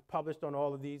quantified, we've published on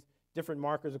all of these different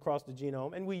markers across the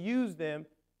genome, and we use them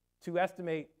to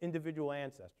estimate individual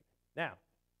ancestry. Now,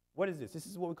 what is this? This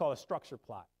is what we call a structure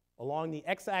plot. Along the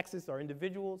x-axis are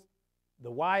individuals.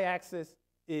 The y-axis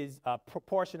is a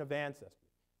proportion of ancestry.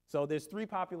 So there's 3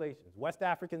 populations: West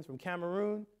Africans from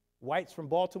Cameroon, whites from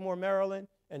Baltimore, Maryland,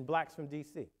 and blacks from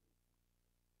DC.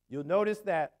 You'll notice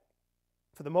that,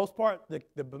 for the most part,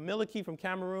 the Bamileke from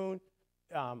Cameroon,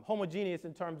 homogeneous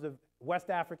in terms of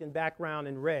West African background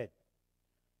in red.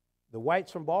 The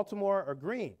whites from Baltimore are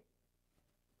green.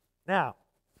 Now,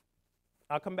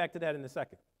 I'll come back to that in a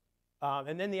second.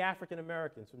 And then the African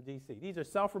Americans from DC. These are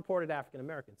self-reported African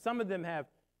Americans. Some of them have,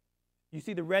 you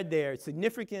see the red there,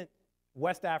 significant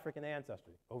West African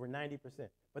ancestry, over 90%.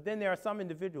 But then there are some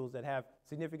individuals that have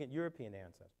significant European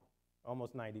ancestry,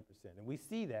 almost 90%. And we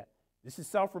see that This is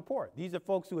self-report. These are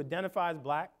folks who identify as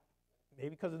black, maybe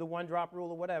because of the one-drop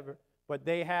rule or whatever, but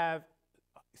they have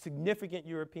significant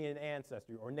European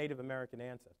ancestry or Native American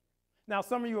ancestry. Now,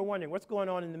 some of you are wondering, what's going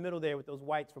on in the middle there with those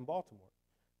whites from Baltimore?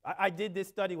 I did this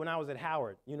study when I was at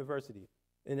Howard University.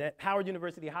 And at Howard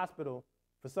University Hospital,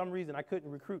 for some reason, I couldn't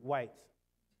recruit whites.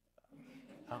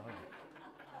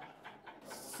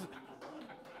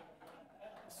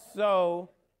 So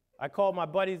I called my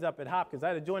buddies up at Hopkins. I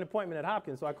had a joint appointment at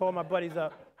Hopkins, so I called my buddies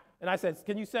up, and I said,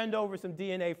 can you send over some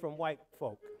DNA from white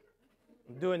folk?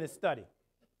 I'm doing this study.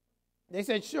 They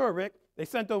said, sure, Rick. They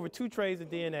sent over 2 trays of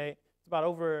DNA. It's about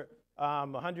over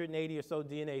 180 or so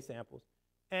DNA samples.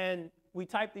 And we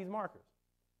typed these markers.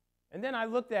 And then I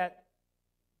looked at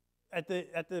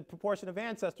the proportion of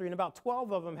ancestry, and about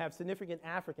 12 of them have significant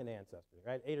African ancestry,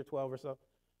 right? 8 or 12 or so.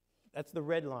 That's the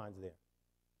red lines there.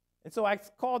 And so I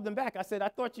called them back. I said, I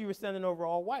thought you were sending over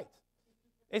all whites.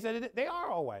 They said, they are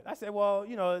all white. I said, well,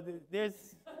 you know,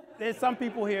 there's some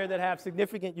people here that have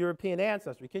significant European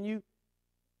ancestry. Can you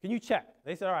check?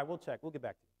 They said, all right, we'll check. We'll get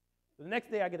back to you. So the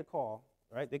next day I get a call,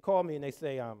 right? They call me and they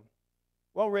say,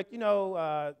 well, Rick, you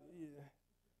know,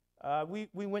 we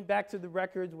went back to the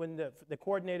records when the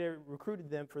coordinator recruited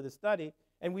them for the study,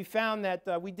 and we found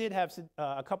that we did have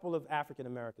a couple of African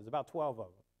Americans, about 12 of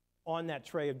them, on that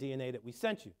tray of DNA that we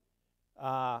sent you.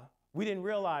 We didn't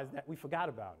realize that we forgot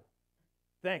about it.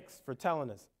 Thanks for telling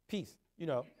us. Peace, you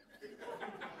know.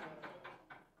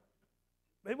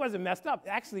 But it wasn't messed up.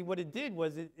 Actually, what it did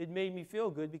was it made me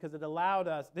feel good because it allowed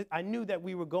us, I knew that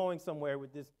we were going somewhere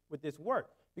with this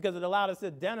work because it allowed us to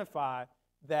identify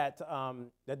that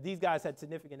these guys had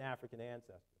significant African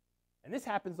ancestry. And this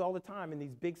happens all the time in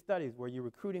these big studies where you're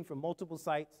recruiting from multiple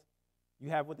sites.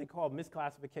 You have what they call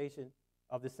misclassification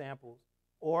of the samples.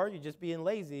 Or you're just being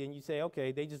lazy and you say,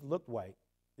 okay, they just looked white,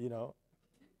 you know.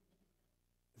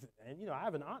 And, you know, I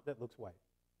have an aunt that looks white.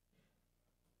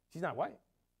 She's not white,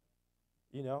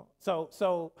 you know. So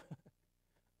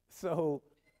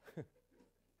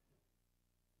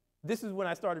this is when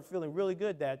I started feeling really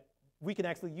good that we can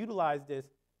actually utilize this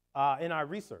in our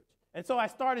research. And so I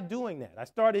started doing that. I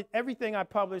started everything I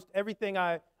published, everything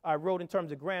I wrote in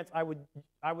terms of grants, I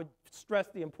would stress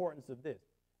the importance of this.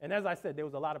 And as I said, there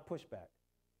was a lot of pushback,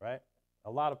 right?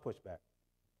 A lot of pushback.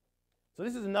 So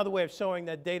this is another way of showing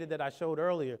that data that I showed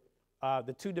earlier,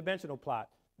 the 2-dimensional plot.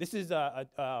 This is a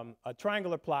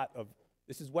triangular plot of,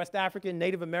 this is West African,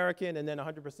 Native American, and then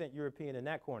 100% European in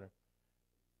that corner.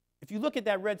 If you look at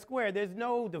that red square, there's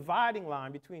no dividing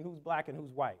line between who's black and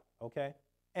who's white, okay?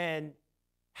 And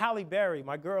Halle Berry,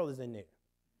 my girl, is in there.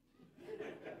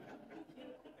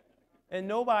 And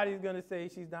nobody's going to say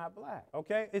she's not black,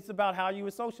 okay? It's about how you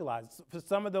were socialized. For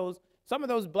some of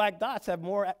those black dots have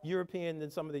more European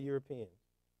than some of the Europeans.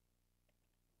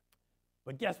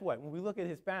 But guess what? When we look at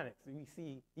Hispanics, we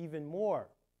see even more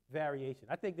variation.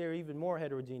 I think they're even more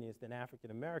heterogeneous than African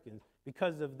Americans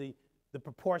because of the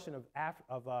proportion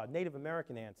of Native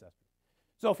American ancestry.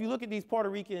 So if you look at these Puerto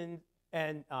Rican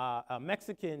and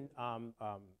Mexican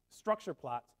structure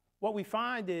plots, what we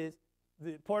find is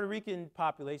the Puerto Rican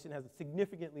population has a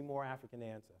significantly more African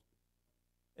ancestry.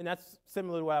 And that's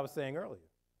similar to what I was saying earlier,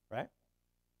 right?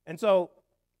 And so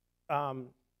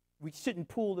we shouldn't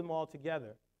pool them all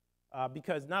together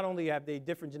because not only have they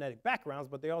different genetic backgrounds,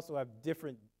 but they also have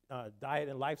different diet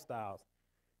and lifestyles.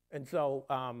 And so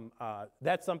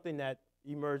that's something that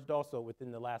emerged also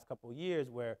within the last couple of years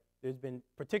where there's been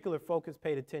particular focus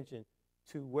paid attention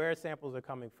to where samples are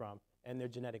coming from and their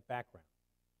genetic background.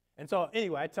 And so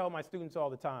anyway, I tell my students all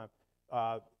the time,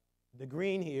 the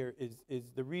green here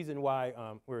is the reason why,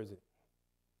 where is it?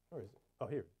 Where is it? Oh,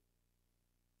 here.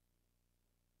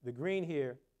 The green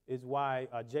here is why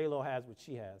J-Lo has what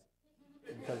she has,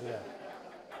 because of that.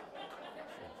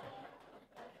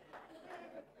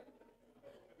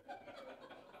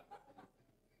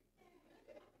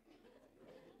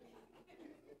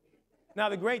 Now,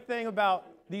 the great thing about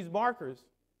these markers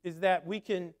is that we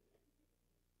can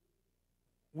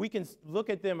look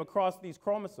at them across these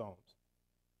chromosomes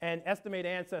and estimate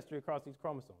ancestry across these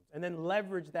chromosomes, and then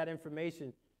leverage that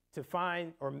information to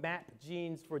find or map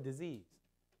genes for disease.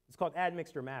 It's called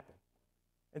admixture mapping.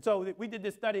 And so we did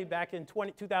this study back in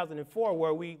 2004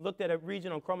 where we looked at a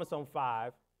region on chromosome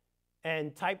 5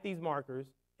 and typed these markers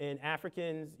in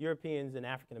Africans, Europeans, and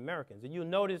African Americans. And you'll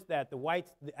notice that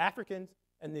the Africans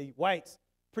and the whites,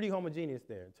 pretty homogeneous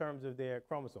there in terms of their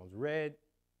chromosomes, red,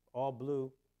 all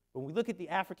blue. When we look at the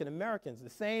African Americans, the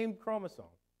same chromosome,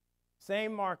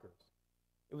 same markers,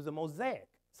 it was a mosaic.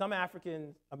 Some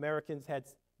African Americans had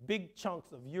big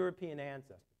chunks of European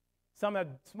ancestry. Some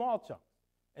had small chunks.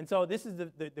 And so this is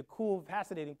the cool,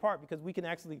 fascinating part because we can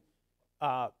actually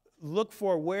look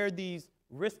for where these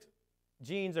risk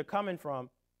genes are coming from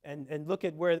and look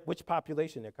at which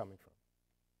population they're coming from.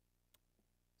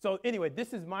 So anyway,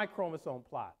 this is my chromosome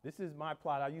plot. This is my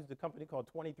plot. I used a company called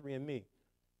 23andMe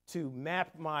to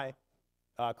map my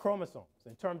chromosomes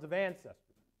in terms of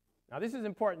ancestry. Now, this is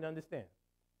important to understand.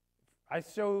 I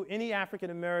show any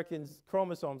African American's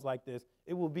chromosomes like this,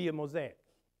 it will be a mosaic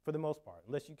for the most part,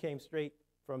 unless you came straight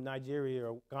from Nigeria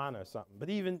or Ghana or something. But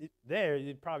even there,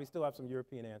 you'd probably still have some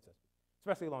European ancestry,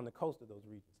 especially along the coast of those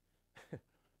regions.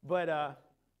 But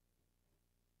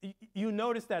you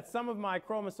notice that some of my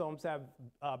chromosomes have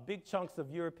big chunks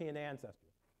of European ancestry.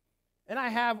 And I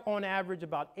have, on average,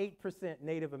 about 8%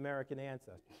 Native American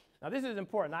ancestry. Now, this is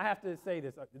important. I have to say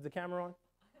this. Is the camera on?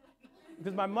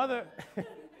 Because my mother,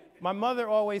 my mother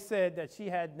always said that she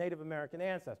had Native American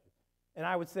ancestry. And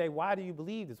I would say, why do you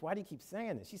believe this? Why do you keep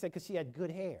saying this? She said, because she had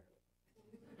good hair.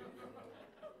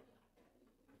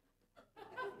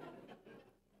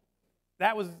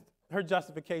 That was her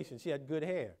justification. She had good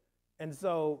hair. And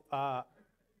so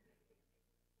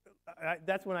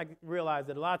that's when I realized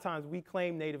that a lot of times we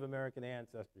claim Native American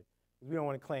ancestry because we don't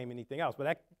want to claim anything else. But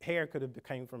that hair could have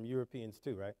came from Europeans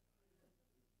too, right?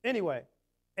 Anyway,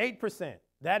 8%,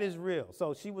 that is real.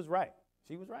 So she was right.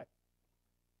 She was right.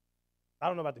 I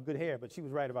don't know about the good hair, but she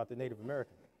was right about the Native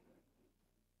American.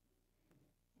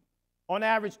 On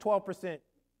average, 12%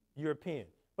 European.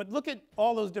 But look at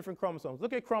all those different chromosomes.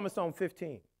 Look at chromosome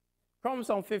 15.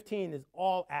 Chromosome 15 is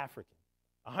all African,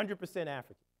 100%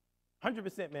 African,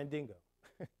 100% Mandingo.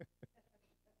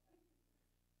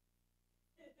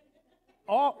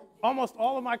 Almost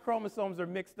all of my chromosomes are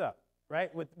mixed up,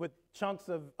 right, with chunks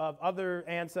of other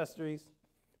ancestries.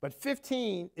 But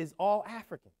 15 is all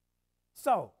African.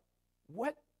 So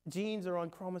what genes are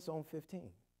on chromosome 15?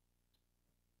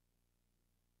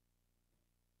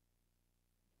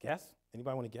 Guess?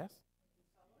 Anybody want to guess?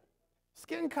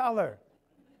 Skin color.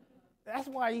 That's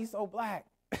why he's so black.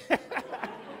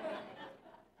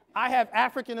 I have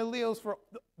African alleles for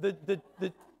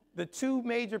the two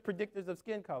major predictors of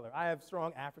skin color. I have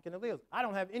strong African alleles. I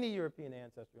don't have any European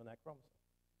ancestry on that chromosome.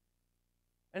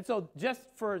 And so just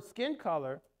for skin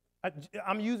color,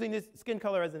 I'm using this skin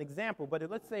color as an example, but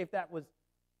let's say if that was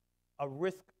a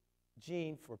risk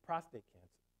gene for prostate cancer,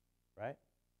 right?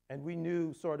 And we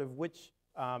knew sort of which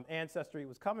ancestry it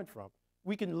was coming from,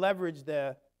 we can leverage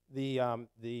the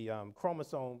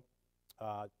chromosome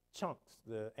chunks,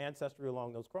 the ancestry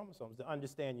along those chromosomes to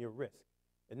understand your risk.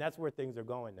 And that's where things are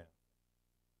going now.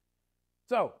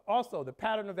 So also, the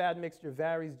pattern of admixture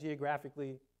varies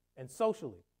geographically and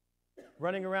socially.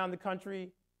 Running around the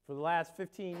country for the last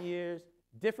 15 years,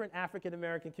 different African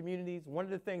American communities, one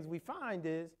of the things we find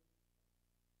is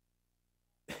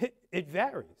it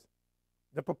varies,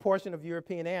 the proportion of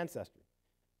European ancestry.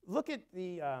 Look at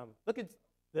the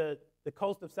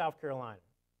coast of South Carolina.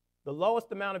 The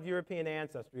lowest amount of European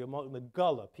ancestry among the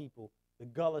Gullah people, the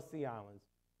Gullah Sea Islands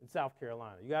in South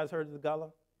Carolina. You guys heard of the Gullah?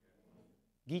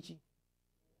 Geechee?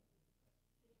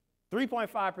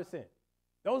 3.5%.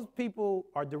 Those people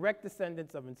are direct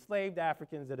descendants of enslaved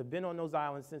Africans that have been on those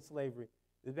islands since slavery.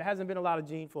 There hasn't been a lot of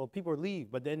gene flow. People leave,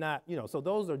 but they're not, so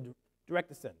those are direct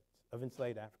descendants of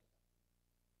enslaved Africans.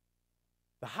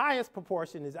 The highest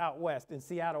proportion is out west in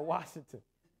Seattle, Washington.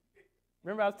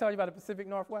 Remember I was telling you about the Pacific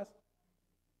Northwest?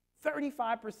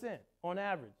 35% on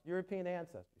average, European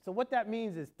ancestry. So what that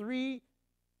means is 3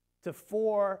 to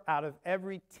 4 out of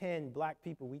every 10 black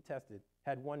people we tested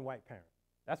had one white parent.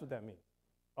 That's what that means.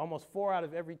 Almost 4 out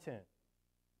of every 10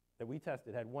 that we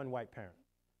tested had one white parent.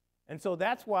 And so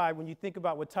that's why when you think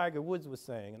about what Tiger Woods was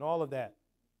saying and all of that,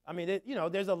 I mean,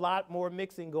 there's a lot more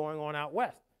mixing going on out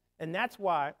west. And that's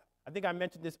why, I think I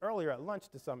mentioned this earlier at lunch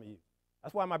to some of you,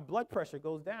 that's why my blood pressure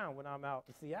goes down when I'm out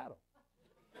in Seattle.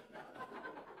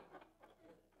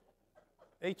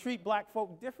 They treat black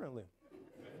folk differently.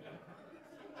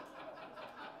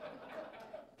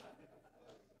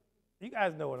 You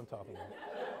guys know what I'm talking about.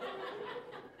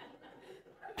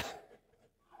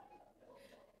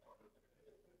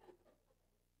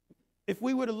 If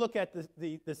we were to look at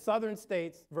the southern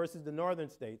states versus the northern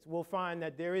states, we'll find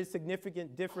that there is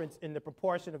significant difference in the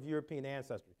proportion of European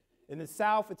ancestry. In the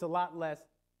south, it's a lot less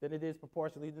than it is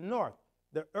proportionally to the north.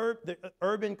 The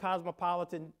urban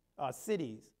cosmopolitan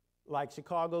cities like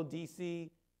Chicago,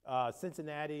 D.C.,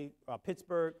 Cincinnati,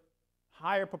 Pittsburgh,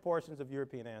 higher proportions of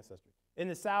European ancestry. In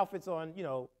the south, it's on,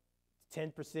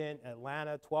 10%,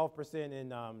 Atlanta, 12%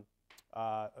 in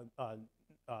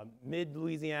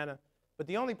mid-Louisiana. But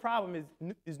the only problem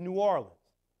is New Orleans,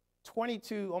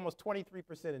 22, almost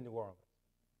 23% in New Orleans.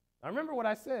 I remember what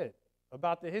I said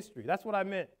about the history. That's what I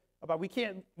meant about we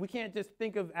can't just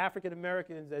think of African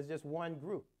Americans as just one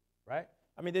group. right?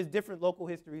 I mean, there's different local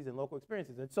histories and local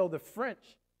experiences. And so the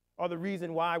French are the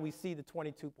reason why we see the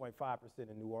 22.5%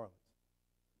 in New Orleans.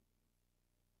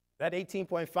 That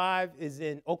 18.5 is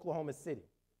in Oklahoma City,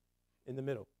 in the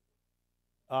middle.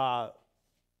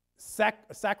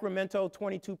 Sacramento,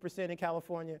 22% in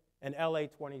California, and LA,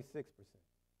 26%.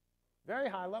 Very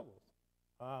high levels.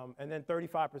 And then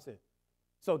 35%.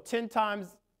 So 10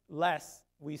 times less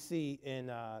we see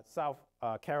in South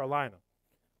Carolina.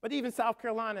 But even South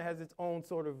Carolina has its own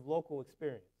sort of local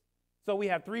experience. So we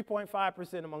have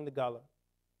 3.5% among the Gullah,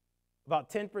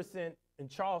 about 10% in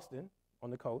Charleston on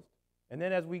the coast. And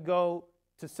then as we go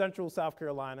to central South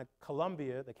Carolina,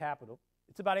 Columbia, the capital,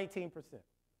 it's about 18%.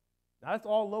 Now that's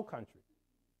all low country.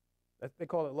 They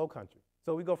call it low country.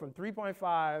 So we go from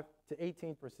 3.5 to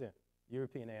 18%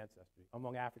 European ancestry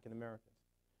among African Americans.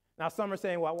 Now some are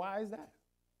saying, well, why is that?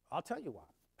 I'll tell you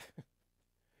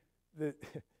why.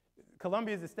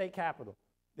 Columbia is the state capital.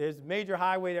 There's a major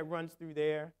highway that runs through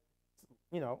there,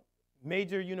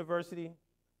 major university,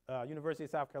 University of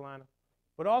South Carolina.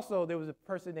 But also there was a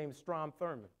person named Strom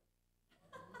Thurmond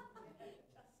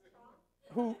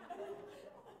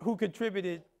who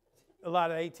contributed a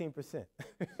lot of 18%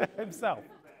 himself.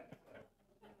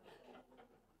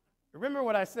 Remember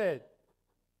what I said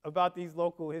about these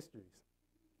local histories.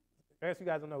 I guess you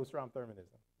guys don't know who Strom Thurmond is.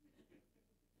 Huh?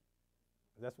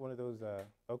 That's one of those,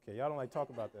 okay, y'all don't like talk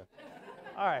about that.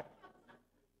 All right.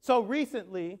 So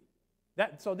recently,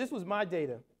 so this was my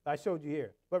data I showed you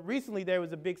here. But recently there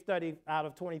was a big study out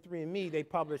of 23andMe they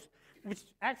published, which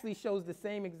actually shows the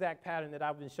same exact pattern that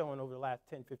I've been showing over the last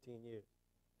 10, 15 years.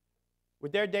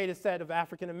 With their data set of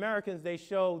African Americans, they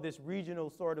show this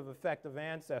regional sort of effect of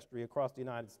ancestry across the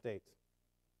United States.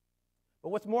 But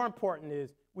what's more important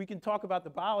is we can talk about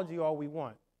the biology all we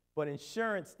want, but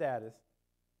insurance status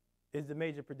is the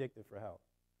major predictor for health.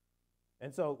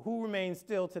 And so who remains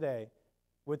still today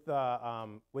with the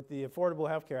Affordable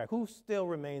Health Care Act? Who still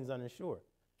remains uninsured?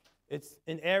 It's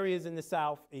in areas in the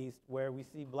Southeast where we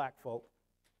see black folk,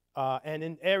 and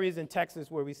in areas in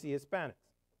Texas where we see Hispanics.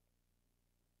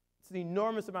 It's an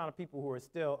enormous amount of people who are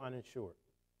still uninsured.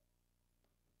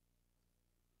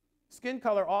 Skin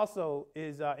color also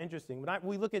is interesting. When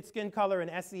we look at skin color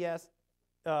and SES,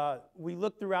 we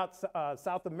look throughout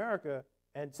South America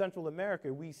and Central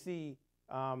America, we see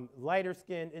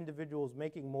lighter-skinned individuals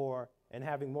making more and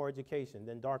having more education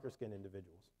than darker-skinned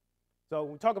individuals. So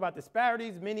when we talk about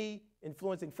disparities, many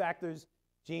influencing factors,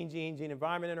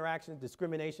 gene-environment interactions,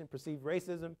 discrimination, perceived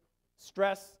racism,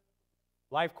 stress,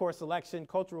 life course selection,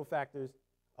 cultural factors,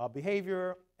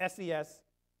 behavior, SES,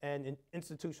 and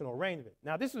institutional arrangement.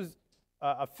 Now this was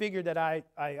a figure that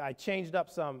I changed up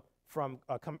some from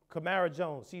Kamara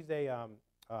Jones. She's a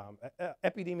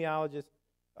epidemiologist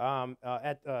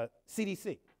at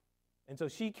CDC. And so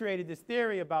she created this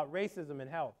theory about racism and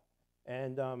health.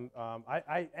 And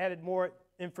I added more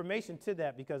information to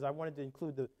that because I wanted to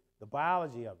include the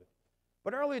biology of it.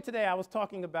 But earlier today I was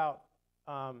talking about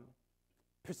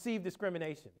perceived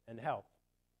discrimination and health.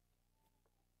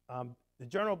 The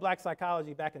Journal of Black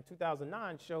Psychology back in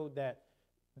 2009 showed that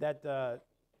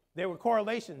there were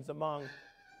correlations among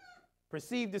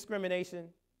perceived discrimination,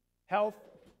 health,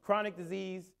 chronic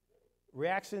disease,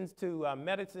 reactions to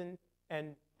medicine,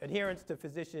 and adherence to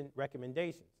physician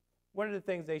recommendations. One of the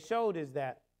things they showed is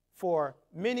that for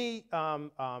many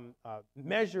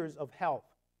measures of health,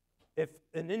 if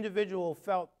an individual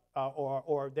felt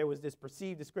or there was this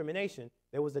perceived discrimination,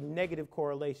 there was a negative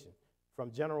correlation.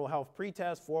 From general health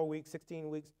pretest, 4 weeks, 16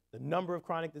 weeks, the number of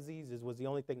chronic diseases was the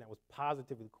only thing that was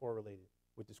positively correlated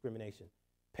with discrimination.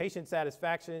 Patient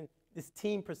satisfaction, this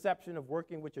team perception of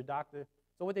working with your doctor.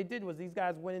 So what they did was these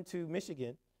guys went into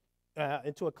Michigan,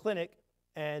 into a clinic,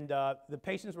 and the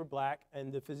patients were black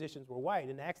and the physicians were white,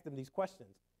 and asked them these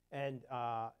questions, and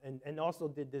also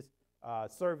did this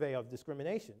survey of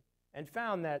discrimination, and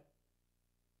found that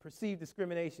perceived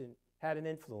discrimination had an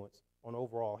influence on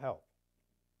overall health.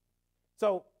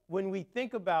 So when we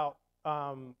think about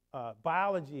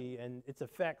biology and its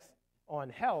effects on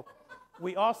health,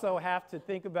 we also have to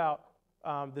think about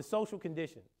the social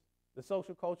conditions, the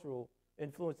social cultural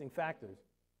influencing factors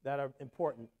that are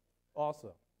important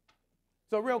also.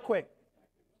 So real quick,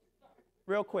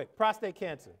 prostate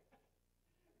cancer.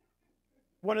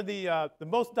 One of the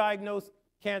most diagnosed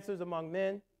cancers among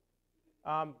men.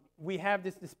 We have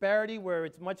this disparity where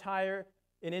it's much higher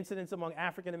in incidence among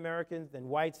African Americans than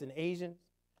whites and Asians.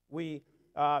 We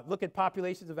look at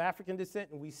populations of African descent,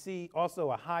 and we see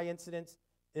also a high incidence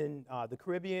in the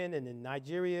Caribbean and in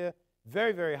Nigeria,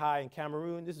 very, very high in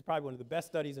Cameroon. This is probably one of the best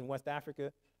studies in West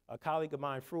Africa. A colleague of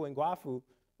mine, Fru Ngwafu,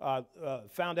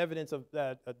 found evidence of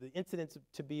the incidence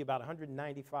to be about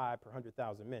 195 per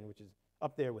 100,000 men, which is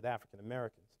up there with African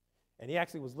Americans. And he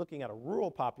actually was looking at a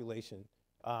rural population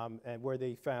and where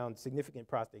they found significant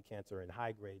prostate cancer and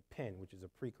high-grade PIN, which is a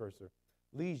precursor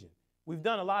lesion. We've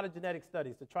done a lot of genetic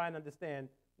studies to try and understand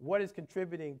what is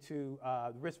contributing to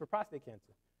the risk for prostate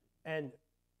cancer. And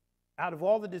out of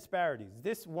all the disparities,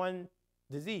 this one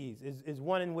disease is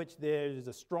one in which there is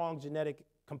a strong genetic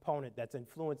component that's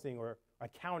influencing or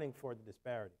accounting for the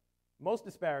disparity. Most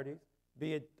disparities,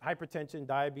 be it hypertension,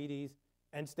 diabetes,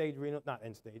 end-stage renal, not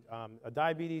end-stage,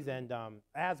 diabetes and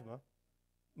asthma,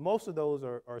 most of those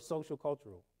are social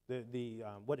cultural,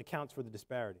 what accounts for the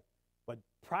disparity. But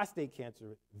prostate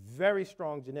cancer, very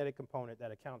strong genetic component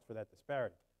that accounts for that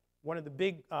disparity. One of the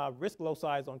big risk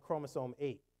loci is on chromosome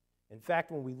 8. In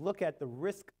fact, when we look at the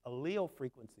risk allele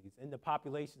frequencies in the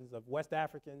populations of West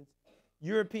Africans,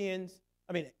 Europeans,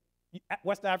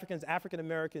 West Africans, African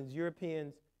Americans,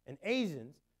 Europeans, and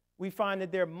Asians, we find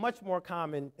that they're much more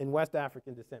common in West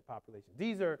African descent populations.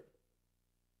 These are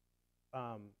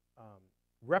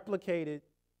replicated,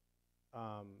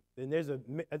 and there's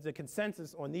a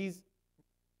consensus on these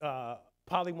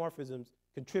polymorphisms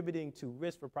contributing to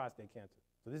risk for prostate cancer.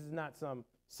 So this is not some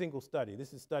single study.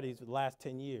 This is studies for the last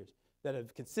 10 years that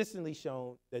have consistently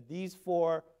shown that these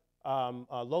four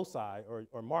loci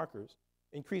or markers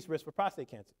increase risk for prostate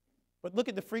cancer. But look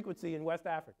at the frequency in West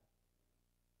Africa.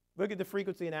 Look at the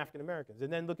frequency in African Americans,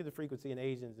 and then look at the frequency in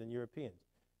Asians and Europeans.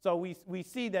 So we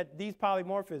see that these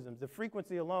polymorphisms, the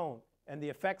frequency alone and the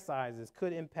effect sizes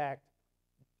could impact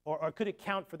or could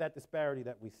account for that disparity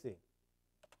that we see.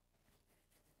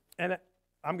 And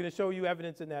I'm going to show you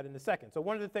evidence in that in a second. So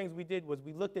one of the things we did was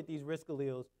we looked at these risk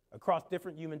alleles across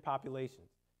different human populations.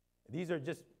 These are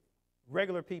just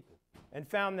regular people, and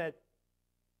found that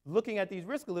looking at these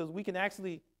risk alleles, we can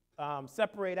actually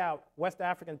separate out West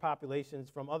African populations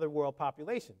from other world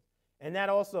populations. And that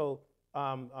also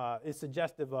is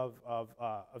suggestive of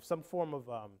some form of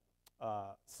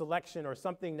selection or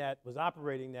something that was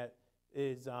operating that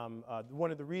is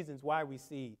one of the reasons why we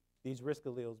see these risk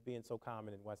alleles being so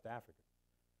common in West Africa.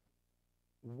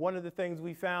 One of the things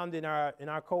we found in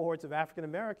our cohorts of African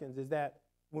Americans is that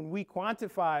when we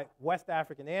quantify West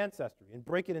African ancestry and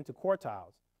break it into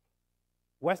quartiles,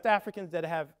 West Africans that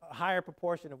have a higher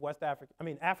proportion of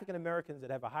African Americans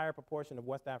that have a higher proportion of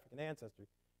West African ancestry,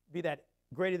 be that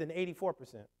greater than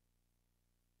 84%,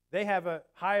 they have a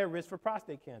higher risk for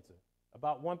prostate cancer,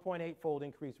 about 1.8-fold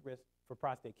increased risk for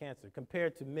prostate cancer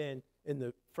compared to men in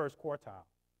the first quartile.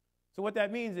 So what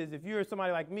that means is if you're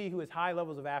somebody like me who has high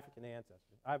levels of African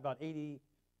ancestry, I have about 80,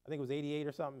 I think it was 88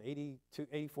 or something, 82,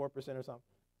 84% or something,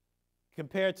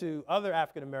 compared to other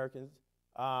African Americans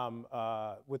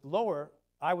with lower,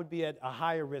 I would be at a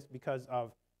higher risk because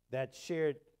of that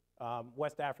shared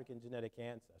West African genetic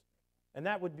ancestry. And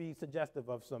that would be suggestive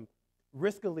of some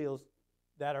risk alleles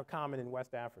that are common in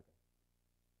West Africa.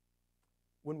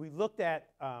 When we looked at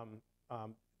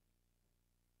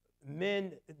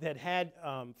men that had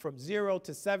from 0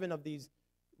 to 7 of these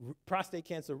prostate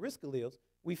cancer risk alleles,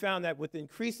 we found that with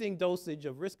increasing dosage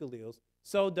of risk alleles,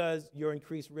 so does your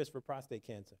increased risk for prostate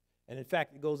cancer. And in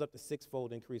fact, it goes up to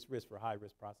 6-fold increased risk for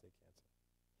high-risk prostate cancer.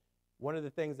 One of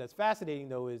the things that's fascinating,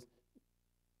 though, is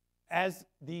as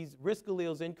these risk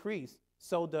alleles increase,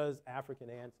 so does African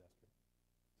ancestry.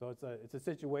 So it's a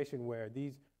situation where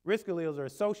these risk alleles are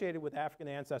associated with African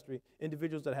ancestry.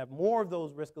 Individuals that have more of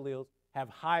those risk alleles have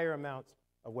higher amounts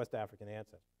of West African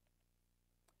ancestry.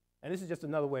 And this is just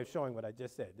another way of showing what I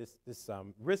just said, this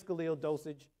risk allele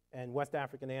dosage and West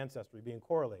African ancestry being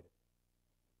correlated.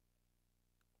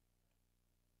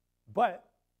 But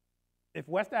if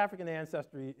West African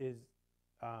ancestry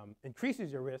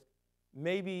increases your risk,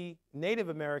 maybe Native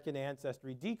American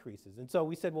ancestry decreases. And so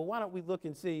we said, well, why don't we look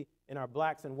and see in our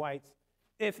blacks and whites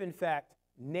if, in fact,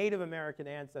 Native American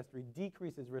ancestry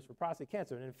decreases risk for prostate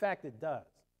cancer. And in fact, it does.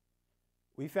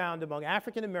 We found among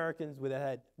African Americans that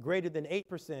had greater than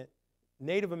 8%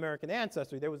 Native American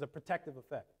ancestry, there was a protective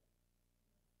effect.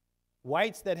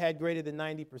 Whites that had greater than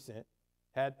 90%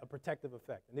 had a protective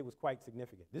effect, and it was quite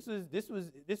significant. This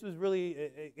was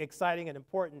really exciting and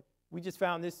important. We just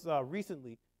found this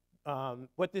recently.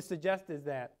 What this suggests is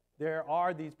that there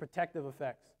are these protective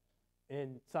effects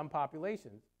in some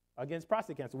populations against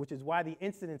prostate cancer, which is why the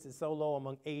incidence is so low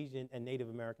among Asian and Native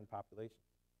American populations.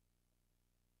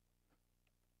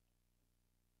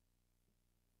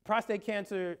 Prostate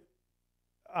cancer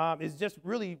is just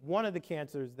really one of the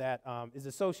cancers that is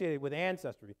associated with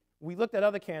ancestry. We looked at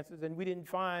other cancers and we didn't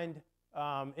find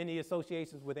any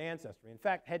associations with ancestry. In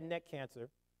fact, head and neck cancer,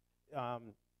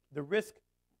 the risk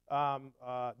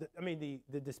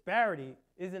the disparity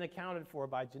isn't accounted for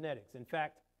by genetics. In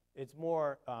fact, it's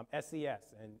more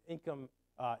SES and income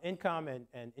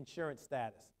and insurance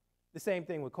status. The same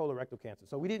thing with colorectal cancer.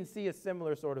 So we didn't see a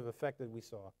similar sort of effect that we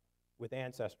saw with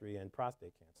ancestry and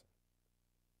prostate cancer.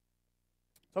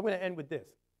 So I'm going to end with this.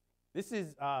 This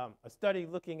is a study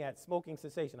looking at smoking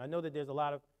cessation. I know that there's a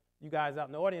lot of you guys out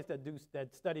in the audience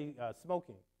that study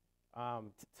smoking,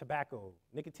 tobacco,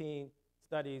 nicotine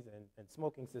studies, and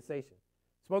smoking cessation.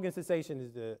 Smoking cessation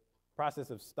is the process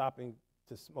of stopping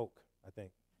to smoke, I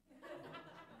think.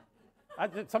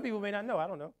 Some people may not know, I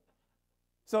don't know.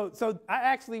 So I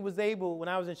actually was able, when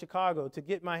I was in Chicago, to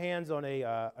get my hands on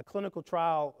a clinical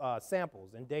trial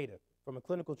samples and data from a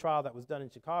clinical trial that was done in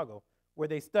Chicago, where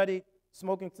they studied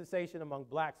smoking cessation among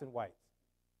blacks and whites.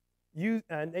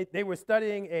 And they were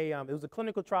studying it was a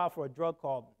clinical trial for a drug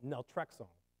called naltrexone.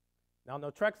 Now,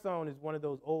 naltrexone is one of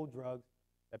those old drugs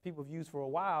that people have used for a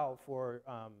while for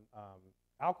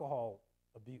alcohol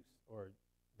abuse or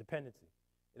dependency.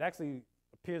 It actually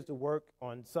appears to work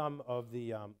on some of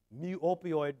the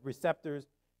mu-opioid receptors,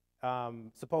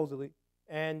 supposedly.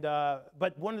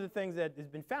 But one of the things that has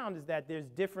been found is that there's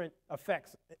different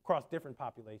effects across different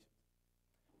populations.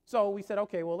 So we said,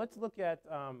 okay, well, let's look at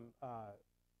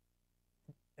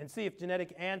and see if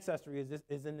genetic ancestry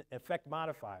is an effect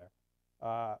modifier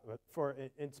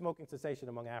in smoking cessation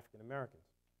among African Americans.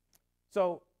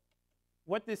 So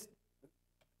what this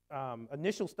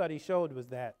initial study showed was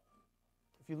that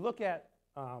if you look at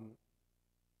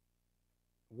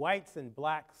whites and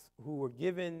blacks who were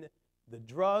given the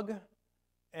drug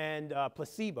and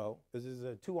placebo, this is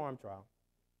a two-arm trial,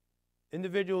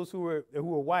 individuals who were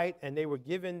white and they were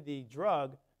given the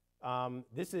drug,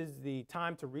 this is the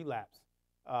time to relapse.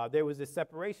 There was a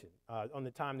separation on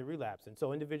the time to relapse. And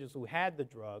so individuals who had the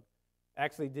drug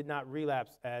actually did not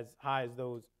relapse as high as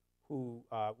those who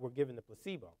were given the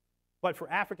placebo. But for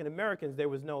African Americans, there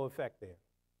was no effect there.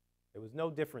 There was no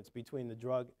difference between the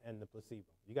drug and the placebo.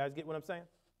 You guys get what I'm saying?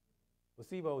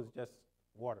 Placebo is just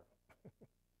water. It's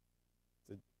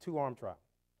a two-arm trial.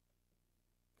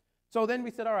 So then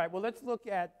we said, all right, well, let's look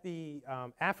at the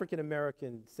African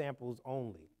American samples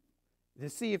only to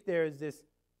see if there is this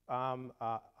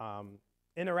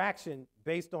interaction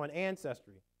based on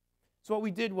ancestry. So what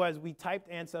we did was we typed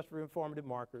ancestry informative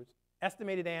markers,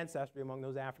 estimated ancestry among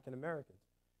those African Americans.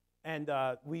 And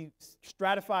we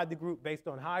stratified the group based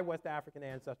on high West African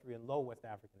ancestry and low West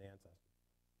African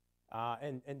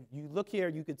ancestry. And you look here,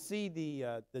 you could see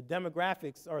the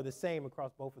demographics are the same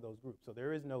across both of those groups. So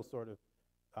there is no sort of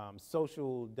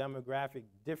social demographic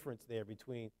difference there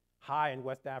between high and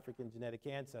West African genetic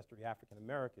ancestry African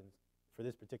Americans for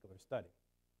this particular study.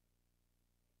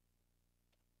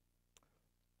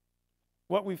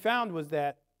 What we found was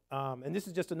that, and this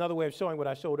is just another way of showing what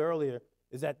I showed earlier,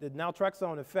 is that the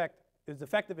naltrexone effect is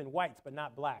effective in whites but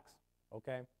not blacks,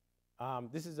 okay?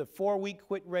 This is a 4-week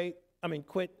quit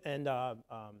and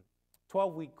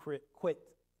 12-week quit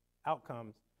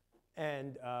outcomes.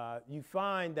 And you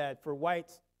find that for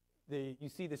whites, you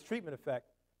see this treatment effect,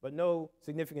 but no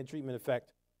significant treatment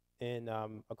effect in,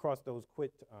 across those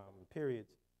quit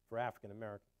periods for African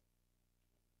Americans.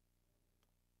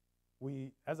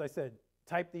 We, as I said,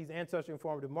 type these ancestry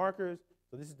informative markers.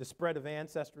 So this is the spread of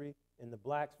ancestry in the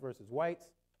blacks versus whites.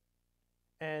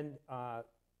 And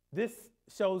this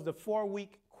shows the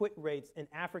 4-week quit rates in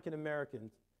African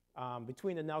Americans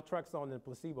between the naltrexone and the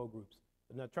placebo groups.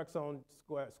 The naltrexone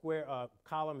square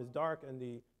column is dark and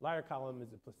the lighter column is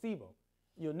the placebo.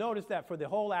 You'll notice that for the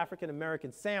whole African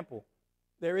American sample,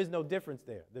 there is no difference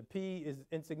there. The P is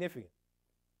insignificant.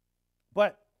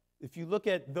 But if you look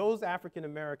at those African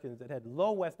Americans that had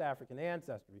low West African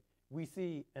ancestry, we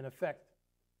see an effect,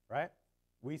 right?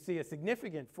 We see a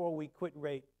significant 4-week quit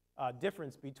rate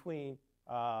difference between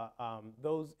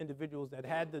those individuals that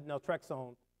had the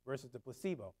naltrexone versus the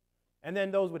placebo. And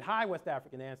then those with high West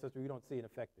African ancestry, we don't see an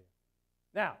effect there.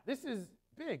 Now, this is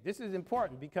big. This is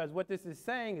important because what this is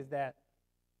saying is that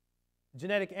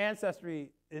genetic ancestry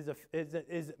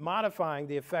is modifying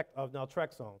the effect of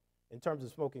naltrexone in terms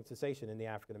of smoking cessation in the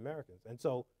African Americans. And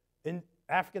so in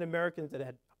African Americans that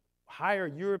had higher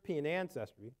European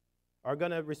ancestry are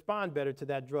going to respond better to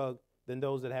that drug than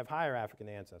those that have higher African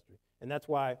ancestry. And that's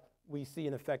why we see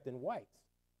an effect in whites.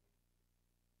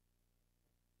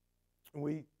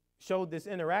 We showed this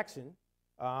interaction.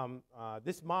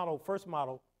 This model, first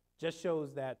model, just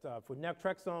shows that for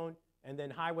naltrexone and then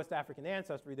high West African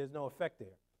ancestry, there's no effect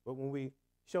there. But when we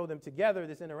show them together,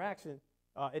 this interaction,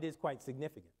 it is quite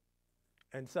significant.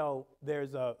 And so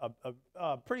there's a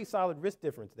pretty solid risk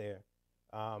difference there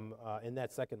in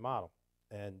that second model.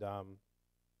 And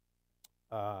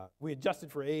We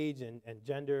adjusted for age and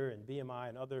gender and BMI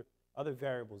and other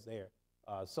variables there,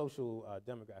 social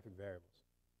demographic variables.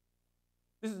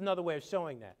 This is another way of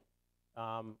showing that.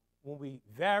 When we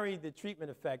vary the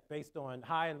treatment effect based on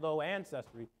high and low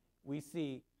ancestry, we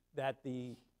see that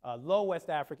the low West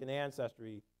African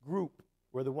ancestry group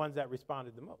were the ones that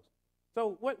responded the most.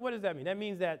 So what does that mean? That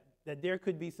means that there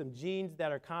could be some genes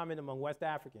that are common among West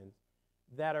Africans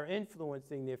that are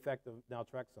influencing the effect of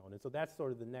naltrexone. And so that's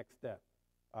sort of the next step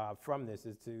from this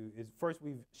is first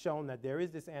we've shown that there is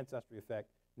this ancestry effect.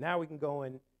 Now we can go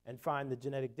in and find the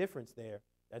genetic difference there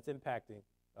that's impacting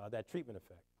that treatment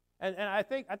effect. And I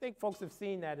think folks have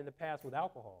seen that in the past with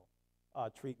alcohol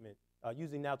treatment,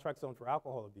 using naltrexone for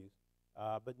alcohol abuse.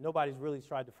 But nobody's really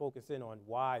tried to focus in on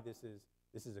why this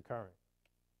is occurring.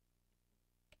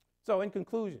 So in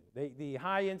conclusion, the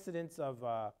high incidence of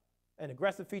and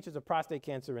aggressive features of prostate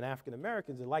cancer in African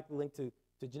Americans are likely linked to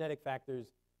genetic factors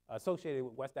associated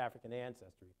with West African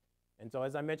ancestry. And so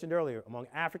as I mentioned earlier, among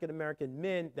African American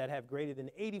men that have greater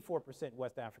than 84%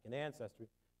 West African ancestry,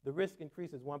 the risk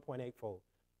increases 1.8-fold.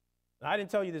 Now, I didn't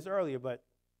tell you this earlier, but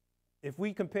if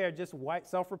we compare just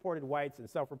self-reported whites and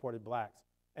self-reported blacks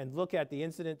and look at the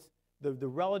incidence, the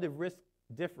relative risk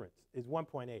difference is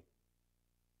 1.8.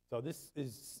 So this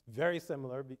is very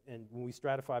similar and when we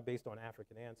stratify based on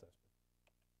African ancestry.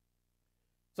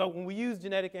 So when we use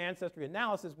genetic ancestry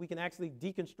analysis, we can actually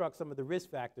deconstruct some of the risk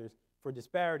factors for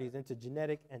disparities into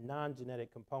genetic and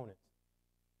non-genetic components.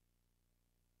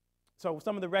 So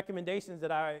some of the recommendations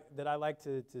that I like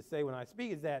to say when I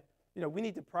speak is that we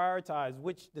need to prioritize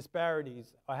which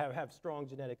disparities have strong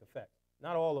genetic effects.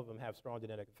 Not all of them have strong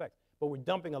genetic effects, but we're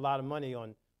dumping a lot of money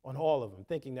on all of them,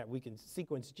 thinking that we can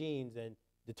sequence genes and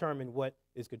determine what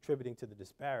is contributing to the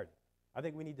disparity. I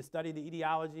think we need to study the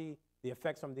etiology, the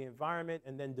effects from the environment,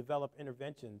 and then develop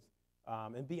interventions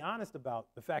and be honest about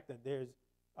the fact that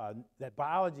that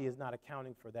biology is not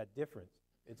accounting for that difference.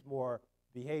 It's more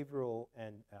behavioral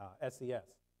and SES.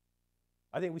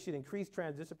 I think we should increase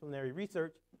transdisciplinary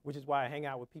research, which is why I hang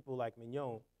out with people like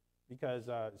Mignon, because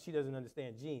she doesn't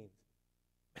understand genes.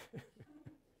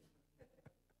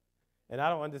 And I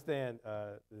don't understand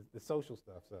the social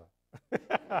stuff, so.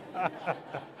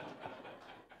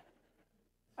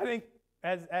 I think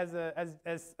as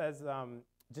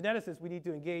geneticists, we need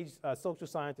to engage social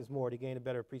scientists more to gain a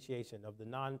better appreciation of the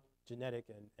non-genetic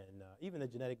and even the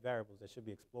genetic variables that should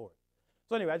be explored.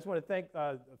 So anyway, I just want to thank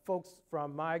folks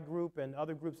from my group and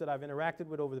other groups that I've interacted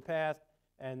with over the past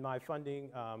and my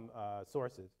funding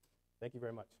sources. Thank you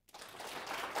very much.